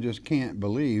 and I just can't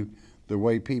believe the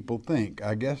way people think.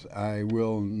 I guess I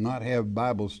will not have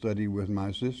Bible study with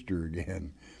my sister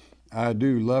again. I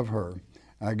do love her.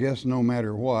 I guess no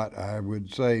matter what, I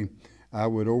would say I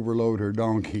would overload her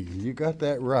donkey. You got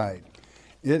that right.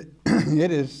 It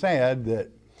is sad that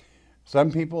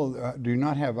some people do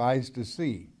not have eyes to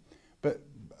see. But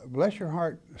bless your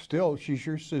heart, still, she's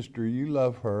your sister. You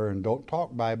love her, and don't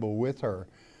talk Bible with her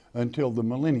until the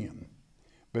millennium.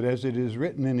 But as it is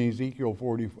written in Ezekiel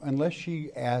 40, unless she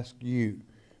asks you,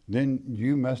 then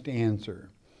you must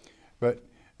answer. But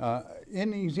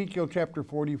in Ezekiel chapter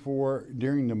 44,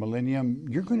 during the millennium,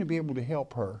 you're going to be able to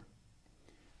help her.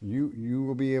 You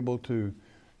will be able to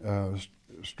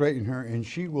straighten her, and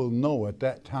she will know at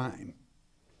that time.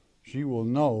 She will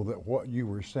know that what you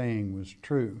were saying was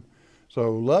true.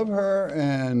 So love her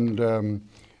and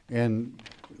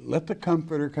let the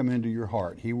Comforter come into your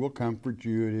heart. He will comfort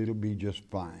you, and it'll be just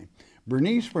fine.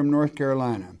 Bernice from North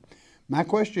Carolina. My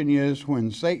question is,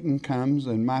 when Satan comes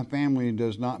and my family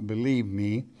does not believe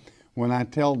me when I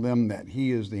tell them that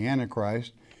he is the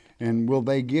Antichrist, and will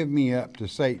they give me up to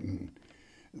Satan?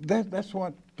 That's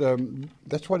what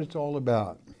it's all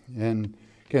about. And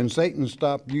can Satan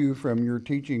stop you from your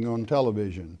teaching on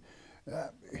television?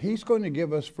 He's going to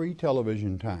give us free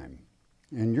television time,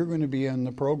 and you're going to be in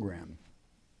the program.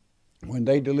 When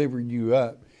they deliver you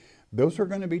up, those are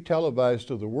going to be televised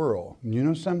to the world. You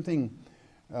know something,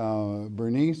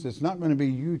 Bernice? It's not going to be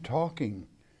you talking,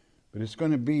 but it's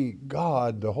going to be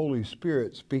God, the Holy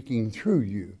Spirit, speaking through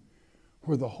you,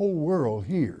 where the whole world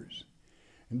hears.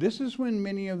 And this is when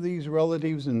many of these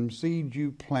relatives and seeds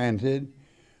you planted,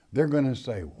 they're going to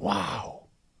say, wow,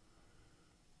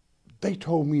 they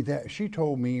told me that, she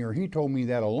told me, or he told me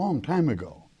that a long time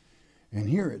ago. And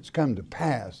here it's come to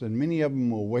pass, and many of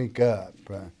them will wake up,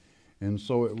 and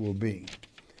so it will be.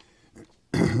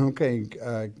 Okay,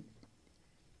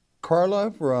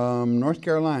 Carla from North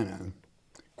Carolina.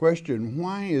 Question,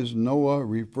 why is Noah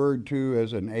referred to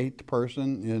as an eighth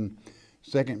person in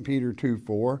 2 Peter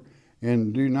 2:4?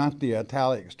 And do not the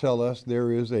italics tell us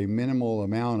there is a minimal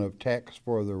amount of text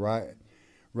for the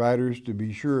writers to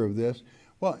be sure of this?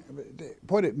 Well,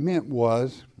 what it meant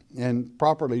was, and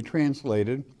properly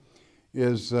translated,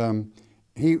 is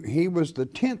he was the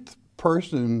 10th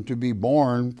person to be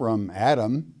born from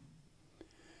Adam,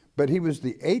 but he was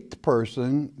the 8th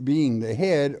person being the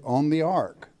head on the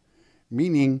ark,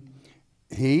 meaning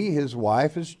his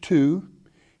wife is 2,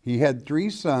 he had 3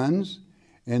 sons,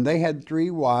 and they had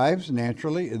 3 wives,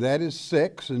 naturally. That is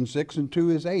 6, and 6 and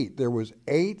 2 is 8. There was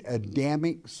 8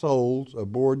 Adamic souls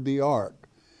aboard the ark.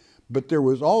 But there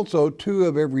was also 2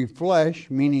 of every flesh,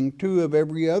 meaning 2 of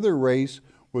every other race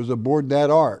was aboard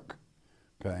that ark.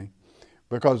 Okay?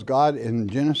 Because God in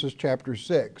Genesis chapter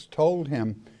 6 told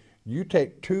him, you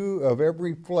take 2 of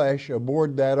every flesh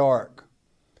aboard that ark.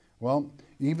 Well,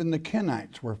 even the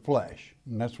Kenites were flesh.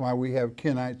 And that's why we have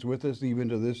Kenites with us even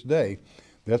to this day.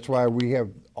 That's why we have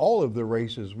all of the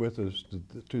races with us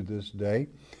to this day.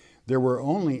 There were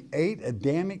only 8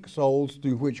 Adamic souls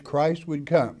through which Christ would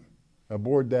come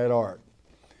aboard that ark.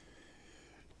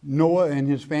 Noah and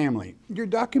his family. Your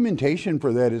documentation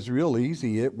for that is real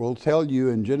easy. It will tell you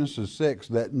in Genesis 6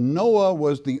 that Noah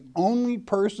was the only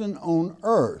person on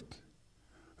earth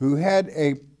who had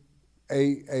a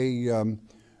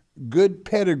good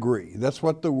pedigree. That's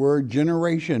what the word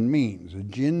generation means.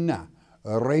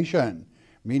 Generation.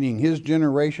 Meaning his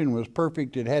generation was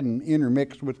perfect. It hadn't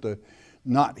intermixed with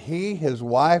not he, his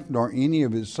wife, nor any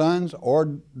of his sons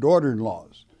or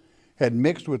daughter-in-laws had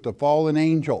mixed with the fallen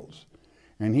angels.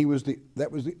 And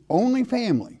that was the only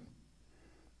family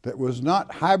that was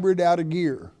not hybrid out of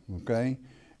gear, okay,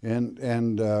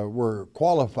 and were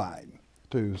qualified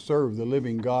to serve the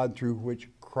living God through which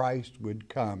Christ would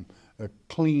come, a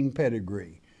clean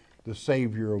pedigree, the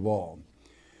Savior of all.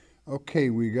 Okay,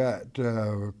 we got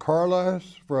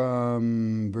Carlos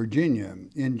from Virginia.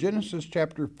 In Genesis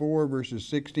chapter 4, verses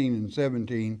 16 and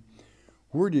 17,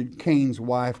 where did Cain's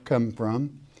wife come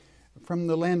from? From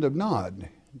the land of Nod.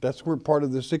 That's where part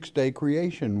of the 6-day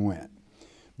creation went.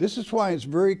 This is why it's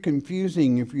very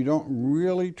confusing if you don't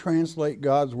really translate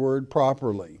God's word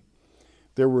properly.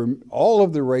 All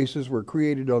of the races were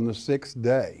created on the 6th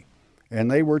day. and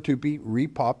they were to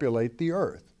repopulate the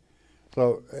earth.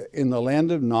 So in the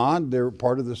land of Nod, there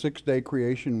part of the 6-day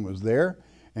creation was there,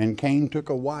 and Cain took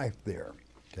a wife there.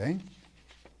 Okay.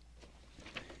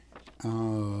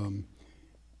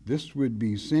 This would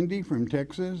be Cindy from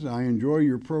Texas. I enjoy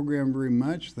your program very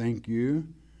much. Thank you.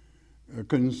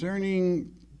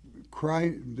 Concerning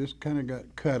Christ, this kind of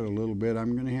got cut a little bit.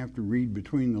 I'm going to have to read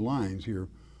between the lines here.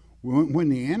 When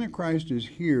the Antichrist is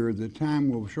here, the time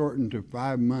will shorten to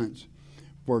 5 months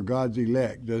for God's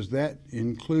elect. Does that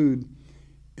include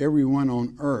everyone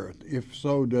on earth? If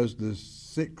so, does the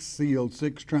 6 seals,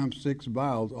 6 trumps, 6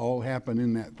 vials all happen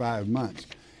in that 5 months?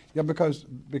 Yeah, because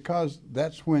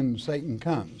that's when Satan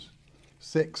comes.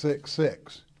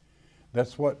 666.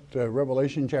 That's what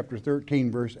Revelation chapter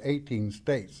 13, verse 18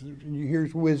 states.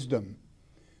 Here's wisdom.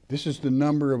 This is the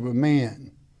number of a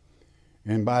man.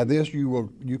 And by this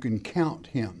you can count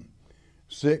him.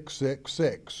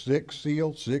 666. 6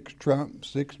 seal, 6 trump,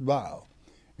 6 vial.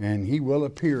 And he will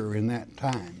appear in that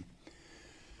time.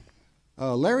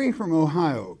 Larry from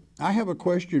Ohio. I have a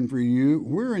question for you.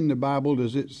 Where in the Bible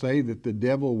does it say that the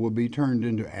devil will be turned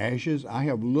into ashes? I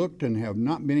have looked and have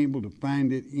not been able to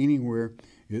find it anywhere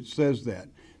it says that.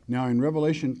 Now in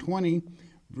Revelation 20,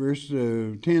 verse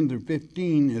 10 to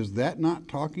 15, is that not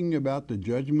talking about the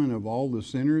judgment of all the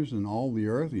sinners and all the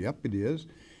earth? Yep, it is.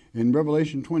 In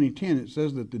Revelation 20:10, it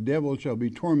says that the devil shall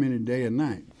be tormented day and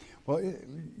night. Well,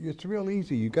 it's real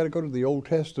easy. You've got to go to the Old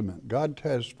Testament. God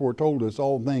has foretold us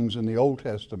all things in the Old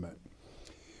Testament.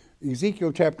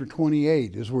 Ezekiel chapter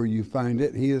 28 is where you find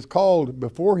it. He is called,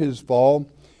 before his fall,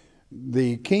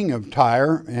 the king of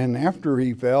Tyre, and after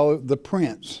he fell, the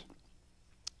prince.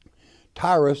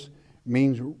 Tyrus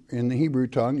means, in the Hebrew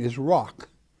tongue, is rock.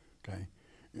 Okay,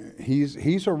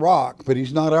 he's a rock, but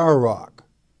he's not our rock.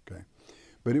 Okay,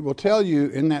 but it will tell you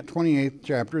in that 28th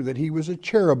chapter that he was a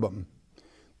cherubim.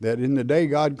 That in the day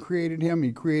God created him,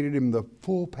 he created him the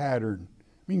full pattern.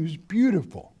 I mean, he was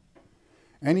beautiful.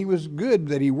 And he was good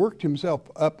that he worked himself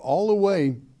up all the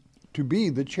way to be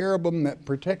the cherubim that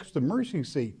protects the mercy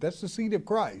seat. That's the seat of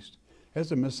Christ. It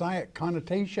has a Messiah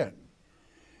connotation.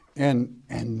 And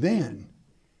then,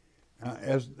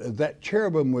 as that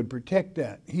cherubim would protect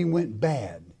that, he went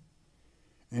bad.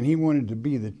 And he wanted to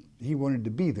be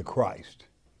the Christ.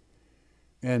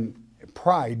 And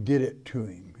pride did it to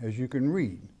him, as you can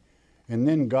read. And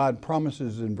then God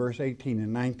promises in verse 18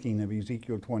 and 19 of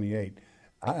Ezekiel 28,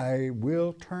 I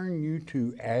will turn you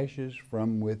to ashes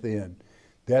from within.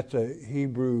 That's a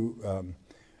Hebrew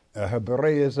a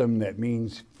Hebraism that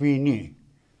means fini,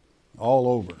 all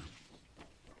over.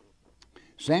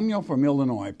 Samuel from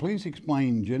Illinois, please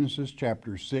explain Genesis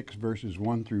chapter 6, verses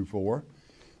 1 through 4.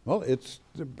 Well, it's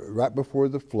right before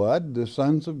the flood. The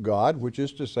sons of God, which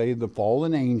is to say the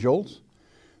fallen angels,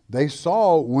 they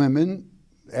saw women,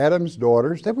 Adam's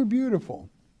daughters, they were beautiful.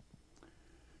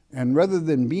 And rather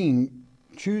than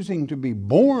choosing to be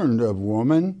born of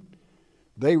woman,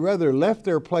 they rather left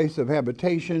their place of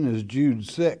habitation, as Jude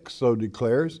 6 so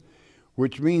declares,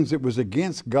 which means it was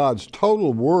against God's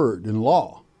total word and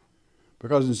law.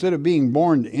 Because instead of being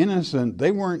born innocent,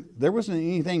 there wasn't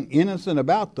anything innocent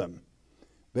about them.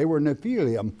 They were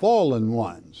Nephilim, fallen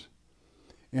ones.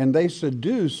 And they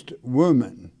seduced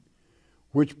women,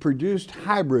 which produced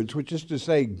hybrids, which is to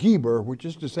say Geber, which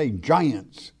is to say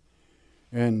giants.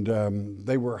 And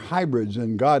they were hybrids,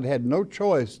 and God had no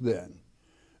choice then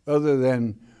other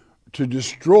than to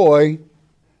destroy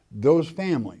those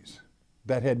families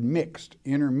that had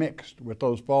intermixed with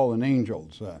those fallen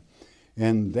angels.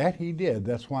 And that he did.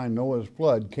 That's why Noah's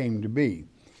flood came to be.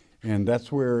 And that's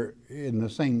where in the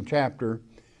same chapter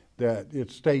that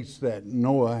it states that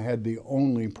Noah had the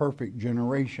only perfect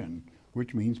generation,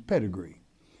 which means pedigree.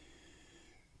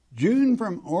 June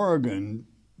from Oregon,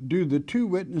 do the 2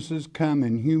 witnesses come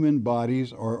in human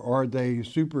bodies or are they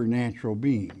supernatural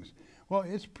beings? Well,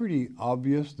 it's pretty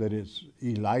obvious that it's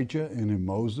Elijah and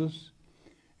Moses.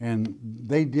 And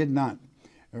they did not,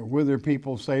 whether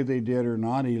people say they did or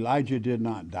not, Elijah did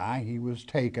not die. He was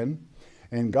taken.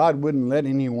 And God wouldn't let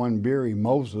anyone bury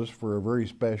Moses for a very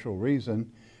special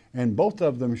reason. And both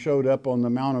of them showed up on the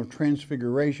Mount of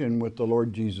Transfiguration with the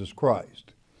Lord Jesus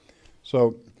Christ.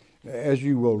 So, as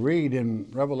you will read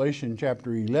in Revelation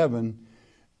chapter 11,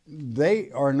 they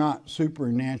are not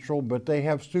supernatural, but they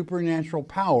have supernatural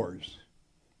powers,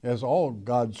 as all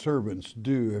God's servants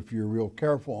do, if you're real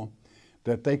careful,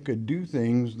 that they could do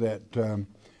things that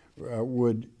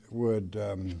would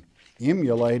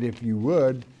emulate, if you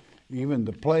would, even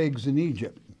the plagues in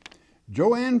Egypt.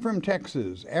 Joanne from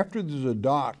Texas, after the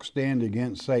Zadok stand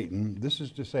against Satan,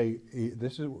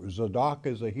 Zadok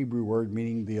is a Hebrew word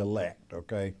meaning the elect,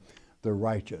 okay, the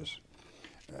righteous.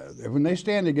 when they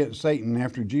stand against Satan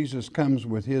after Jesus comes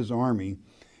with his army,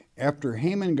 after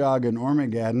Hamon-Gog and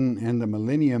Armageddon and the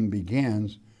millennium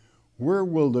begins, where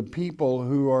will the people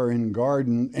who are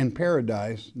in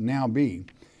paradise now be?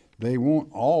 They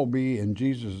won't all be in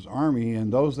Jesus' army,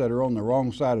 and those that are on the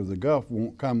wrong side of the gulf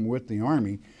won't come with the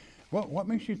army. Well, what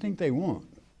makes you think they won't?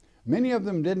 Many of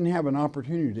them didn't have an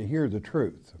opportunity to hear the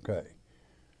truth, okay?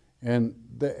 And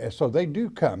so they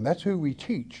do come. That's who we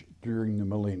teach during the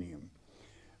millennium.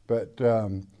 But,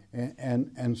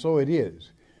 and so it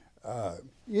is.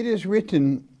 It is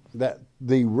written that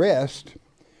the rest,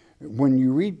 when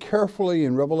you read carefully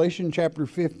in Revelation chapter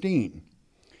 15,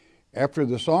 after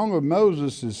the song of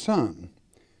Moses is sung,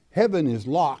 heaven is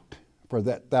locked for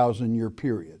that 1,000-year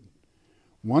period.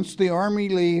 Once the army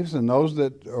leaves and those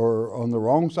that are on the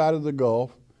wrong side of the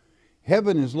gulf,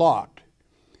 heaven is locked,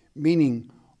 meaning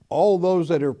all those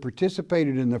that have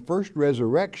participated in the first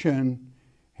resurrection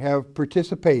have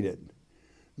participated.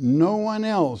 No one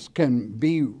else can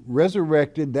be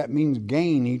resurrected. That means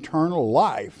gain eternal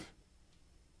life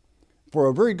for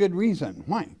a very good reason.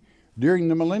 Why? During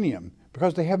the millennium,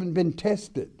 because they haven't been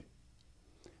tested.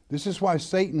 This is why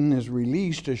Satan has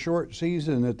released a short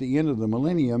season at the end of the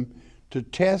millennium to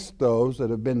test those that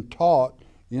have been taught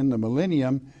in the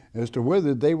millennium as to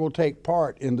whether they will take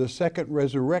part in the second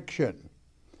resurrection.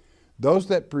 Those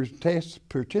that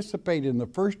participate in the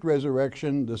first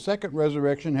resurrection, the second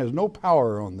resurrection has no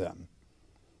power on them.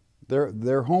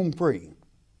 They're home free.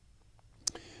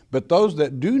 But those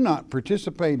that do not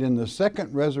participate in the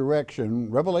second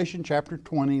resurrection, Revelation chapter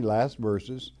 20, last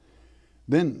verses,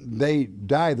 then they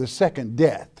die the second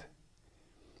death.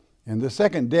 And the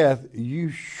second death, you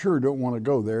sure don't want to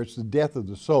go there. It's the death of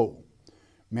the soul.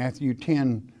 Matthew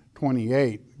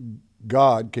 10:28,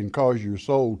 God can cause your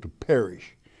soul to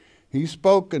perish. He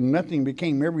spoke and nothing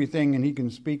became everything, and he can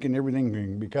speak and everything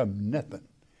can become nothing.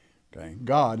 Okay?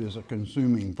 God is a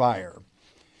consuming fire.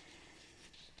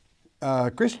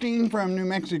 Christine from New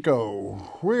Mexico,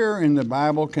 where in the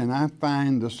Bible can I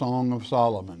find the Song of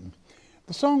Solomon?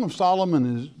 The Song of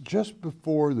Solomon is just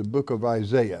before the book of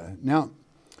Isaiah. Now,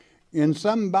 in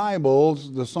some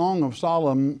Bibles, the Song of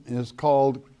Solomon is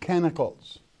called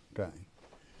Canticles. Okay,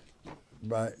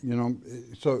 but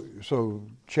so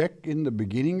check in the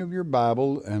beginning of your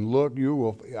Bible and look. You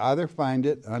will either find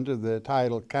it under the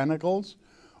title Canticles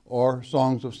or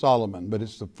Songs of Solomon. But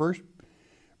it's the first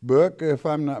book, if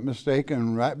I'm not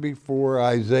mistaken, right before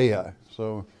Isaiah.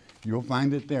 So you'll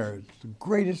find it there. It's the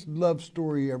greatest love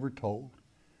story ever told.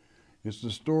 It's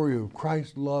the story of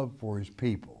Christ's love for his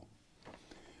people.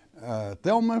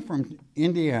 Thelma from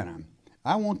Indiana.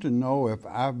 I want to know if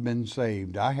I've been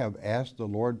saved. I have asked the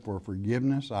Lord for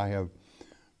forgiveness. I have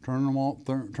terminal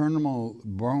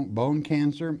bone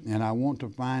cancer, and I want to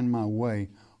find my way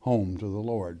home to the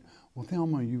Lord. Well,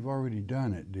 Thelma, you've already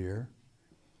done it, dear.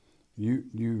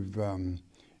 You've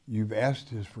asked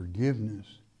his forgiveness.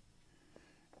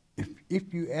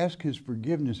 If you ask his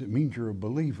forgiveness, it means you're a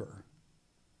believer.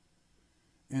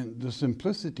 And the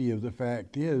simplicity of the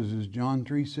fact is John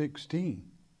 3:16.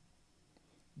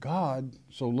 God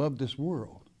so loved this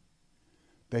world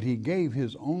that he gave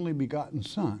his only begotten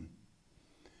Son,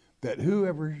 that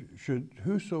whosoever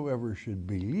should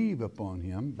believe upon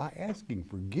him by asking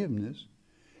forgiveness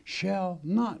shall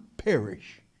not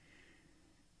perish,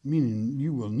 meaning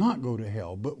you will not go to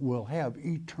hell, but will have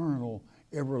eternal,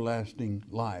 everlasting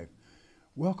life.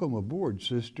 Welcome aboard,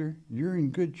 sister. You're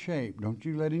in good shape. Don't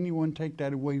you let anyone take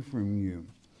that away from you.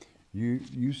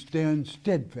 You stand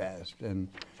steadfast, and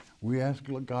we ask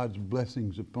God's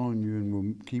blessings upon you, and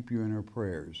we'll keep you in our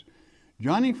prayers.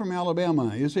 Johnny from Alabama,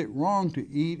 is it wrong to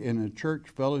eat in a church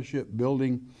fellowship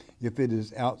building if it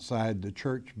is outside the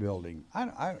church building?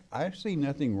 I see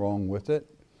nothing wrong with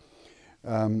it.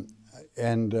 If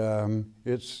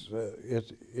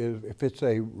it's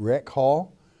a rec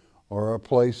hall or a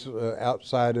place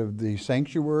outside of the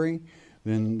sanctuary,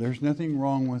 then there's nothing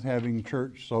wrong with having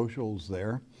church socials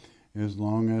there, as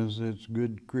long as it's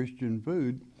good Christian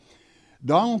food.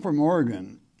 Donald from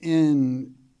Oregon, is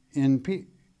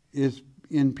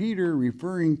Peter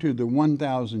referring to the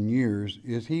 1,000 years?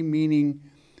 Is he meaning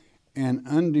an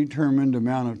undetermined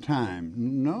amount of time?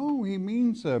 No, he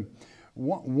means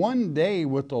one day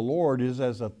with the Lord is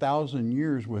as 1,000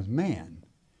 years with man.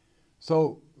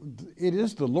 So it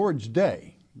is the Lord's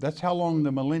day. That's how long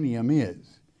the millennium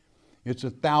is. It's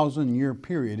 1,000-year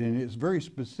period, and it's very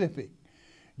specific.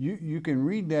 You can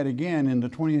read that again in the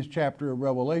 20th chapter of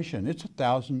Revelation. It's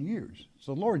 1,000 years. It's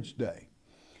the Lord's day.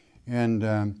 And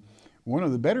one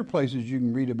of the better places you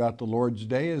can read about the Lord's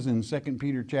day is in 2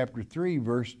 Peter chapter 3,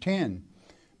 verse 10,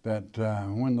 that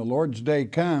when the Lord's day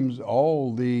comes,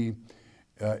 all the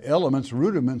elements,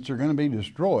 rudiments are going to be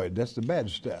destroyed. That's the bad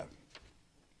stuff.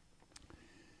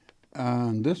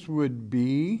 This would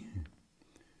be,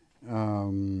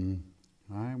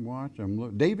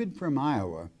 David from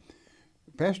Iowa.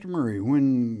 Pastor Murray,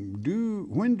 when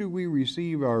do we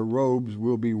receive our robes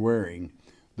we'll be wearing?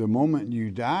 The moment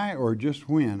you die or just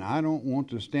when? I don't want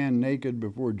to stand naked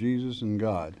before Jesus and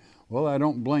God. Well, I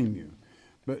don't blame you.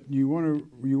 But you want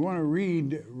to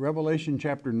read Revelation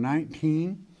chapter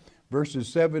 19, verses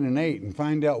 7 and 8 and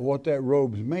find out what that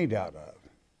robe's made out of.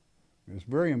 It's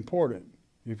very important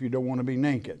if you don't want to be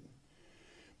naked,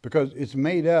 because it's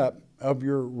made up of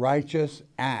your righteous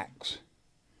acts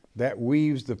that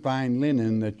weaves the fine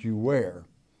linen that you wear.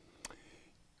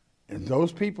 And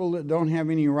those people that don't have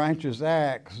any righteous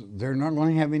acts, they're not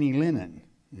going to have any linen,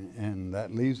 and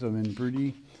that leaves them in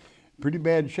pretty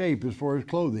bad shape as far as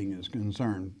clothing is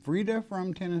concerned. Frida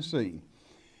from Tennessee,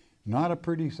 not a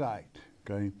pretty sight,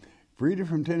 okay? Frida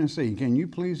from Tennessee, can you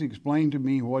please explain to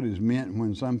me what is meant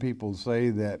when some people say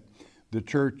that the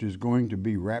church is going to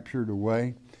be raptured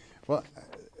away? Well,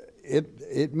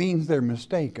 it means they're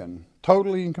mistaken,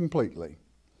 totally and completely.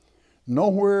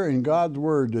 Nowhere in God's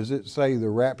Word does it say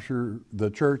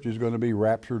the church is going to be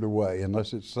raptured away,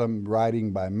 unless it's some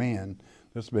writing by man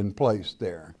that's been placed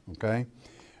there, okay?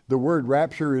 The word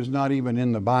rapture is not even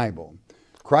in the Bible.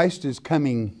 Christ is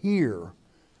coming here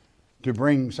to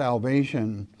bring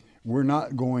salvation. We're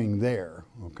not going there,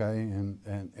 okay?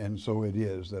 And so it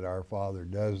is that our Father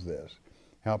does this.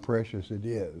 How precious it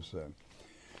is.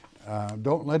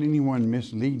 Don't let anyone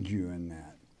mislead you in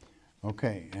that.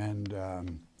 Okay,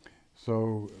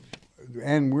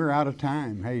 and we're out of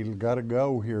time. Hey, you've got to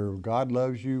go here. God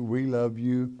loves you. We love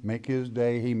you. Make His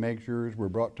day. He makes yours. We're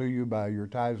brought to you by your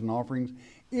tithes and offerings.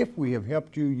 If we have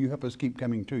helped you, you help us keep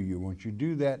coming to you. Once you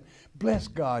do that, bless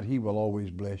God. He will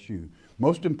always bless you.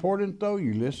 Most important, though,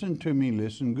 you listen to me.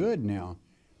 Listen good now.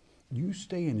 You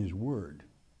stay in His Word.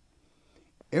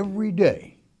 Every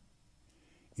day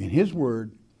in His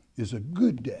Word is a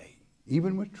good day,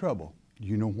 even with trouble. Do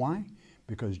you know why?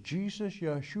 Because Jesus,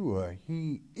 Yeshua,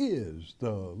 He is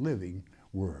the living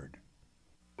Word.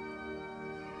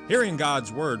 Hearing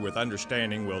God's Word with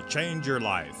understanding will change your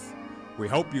life. We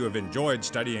hope you have enjoyed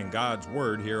studying God's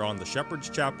Word here on the Shepherd's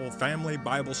Chapel Family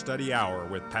Bible Study Hour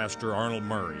with Pastor Arnold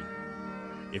Murray.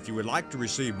 If you would like to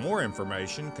receive more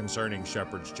information concerning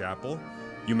Shepherd's Chapel,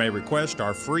 you may request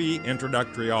our free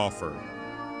introductory offer.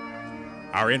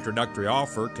 Our introductory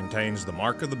offer contains the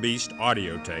Mark of the Beast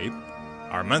audio tape,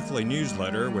 our monthly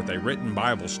newsletter with a written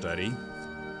Bible study,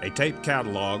 a tape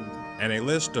catalog, and a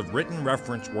list of written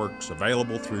reference works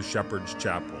available through Shepherd's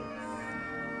Chapel.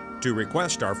 To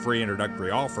request our free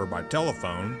introductory offer by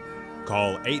telephone,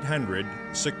 call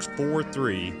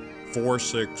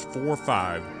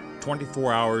 800-643-4645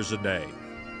 24 hours a day.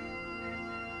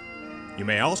 You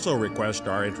may also request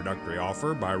our introductory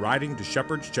offer by writing to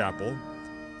Shepherd's Chapel,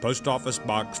 Post Office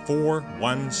Box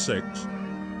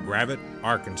 416, Gravette,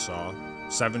 Arkansas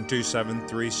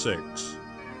 72736.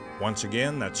 Once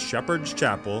again, that's Shepherd's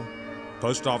Chapel,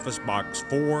 Post Office Box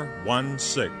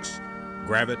 416,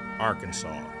 Gravette,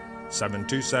 Arkansas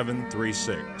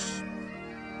 72736.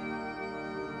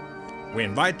 We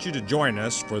invite you to join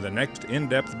us for the next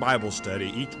in-depth Bible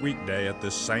study each weekday at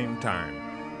this same time.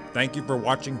 Thank you for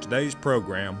watching today's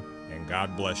program, and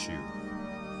God bless you.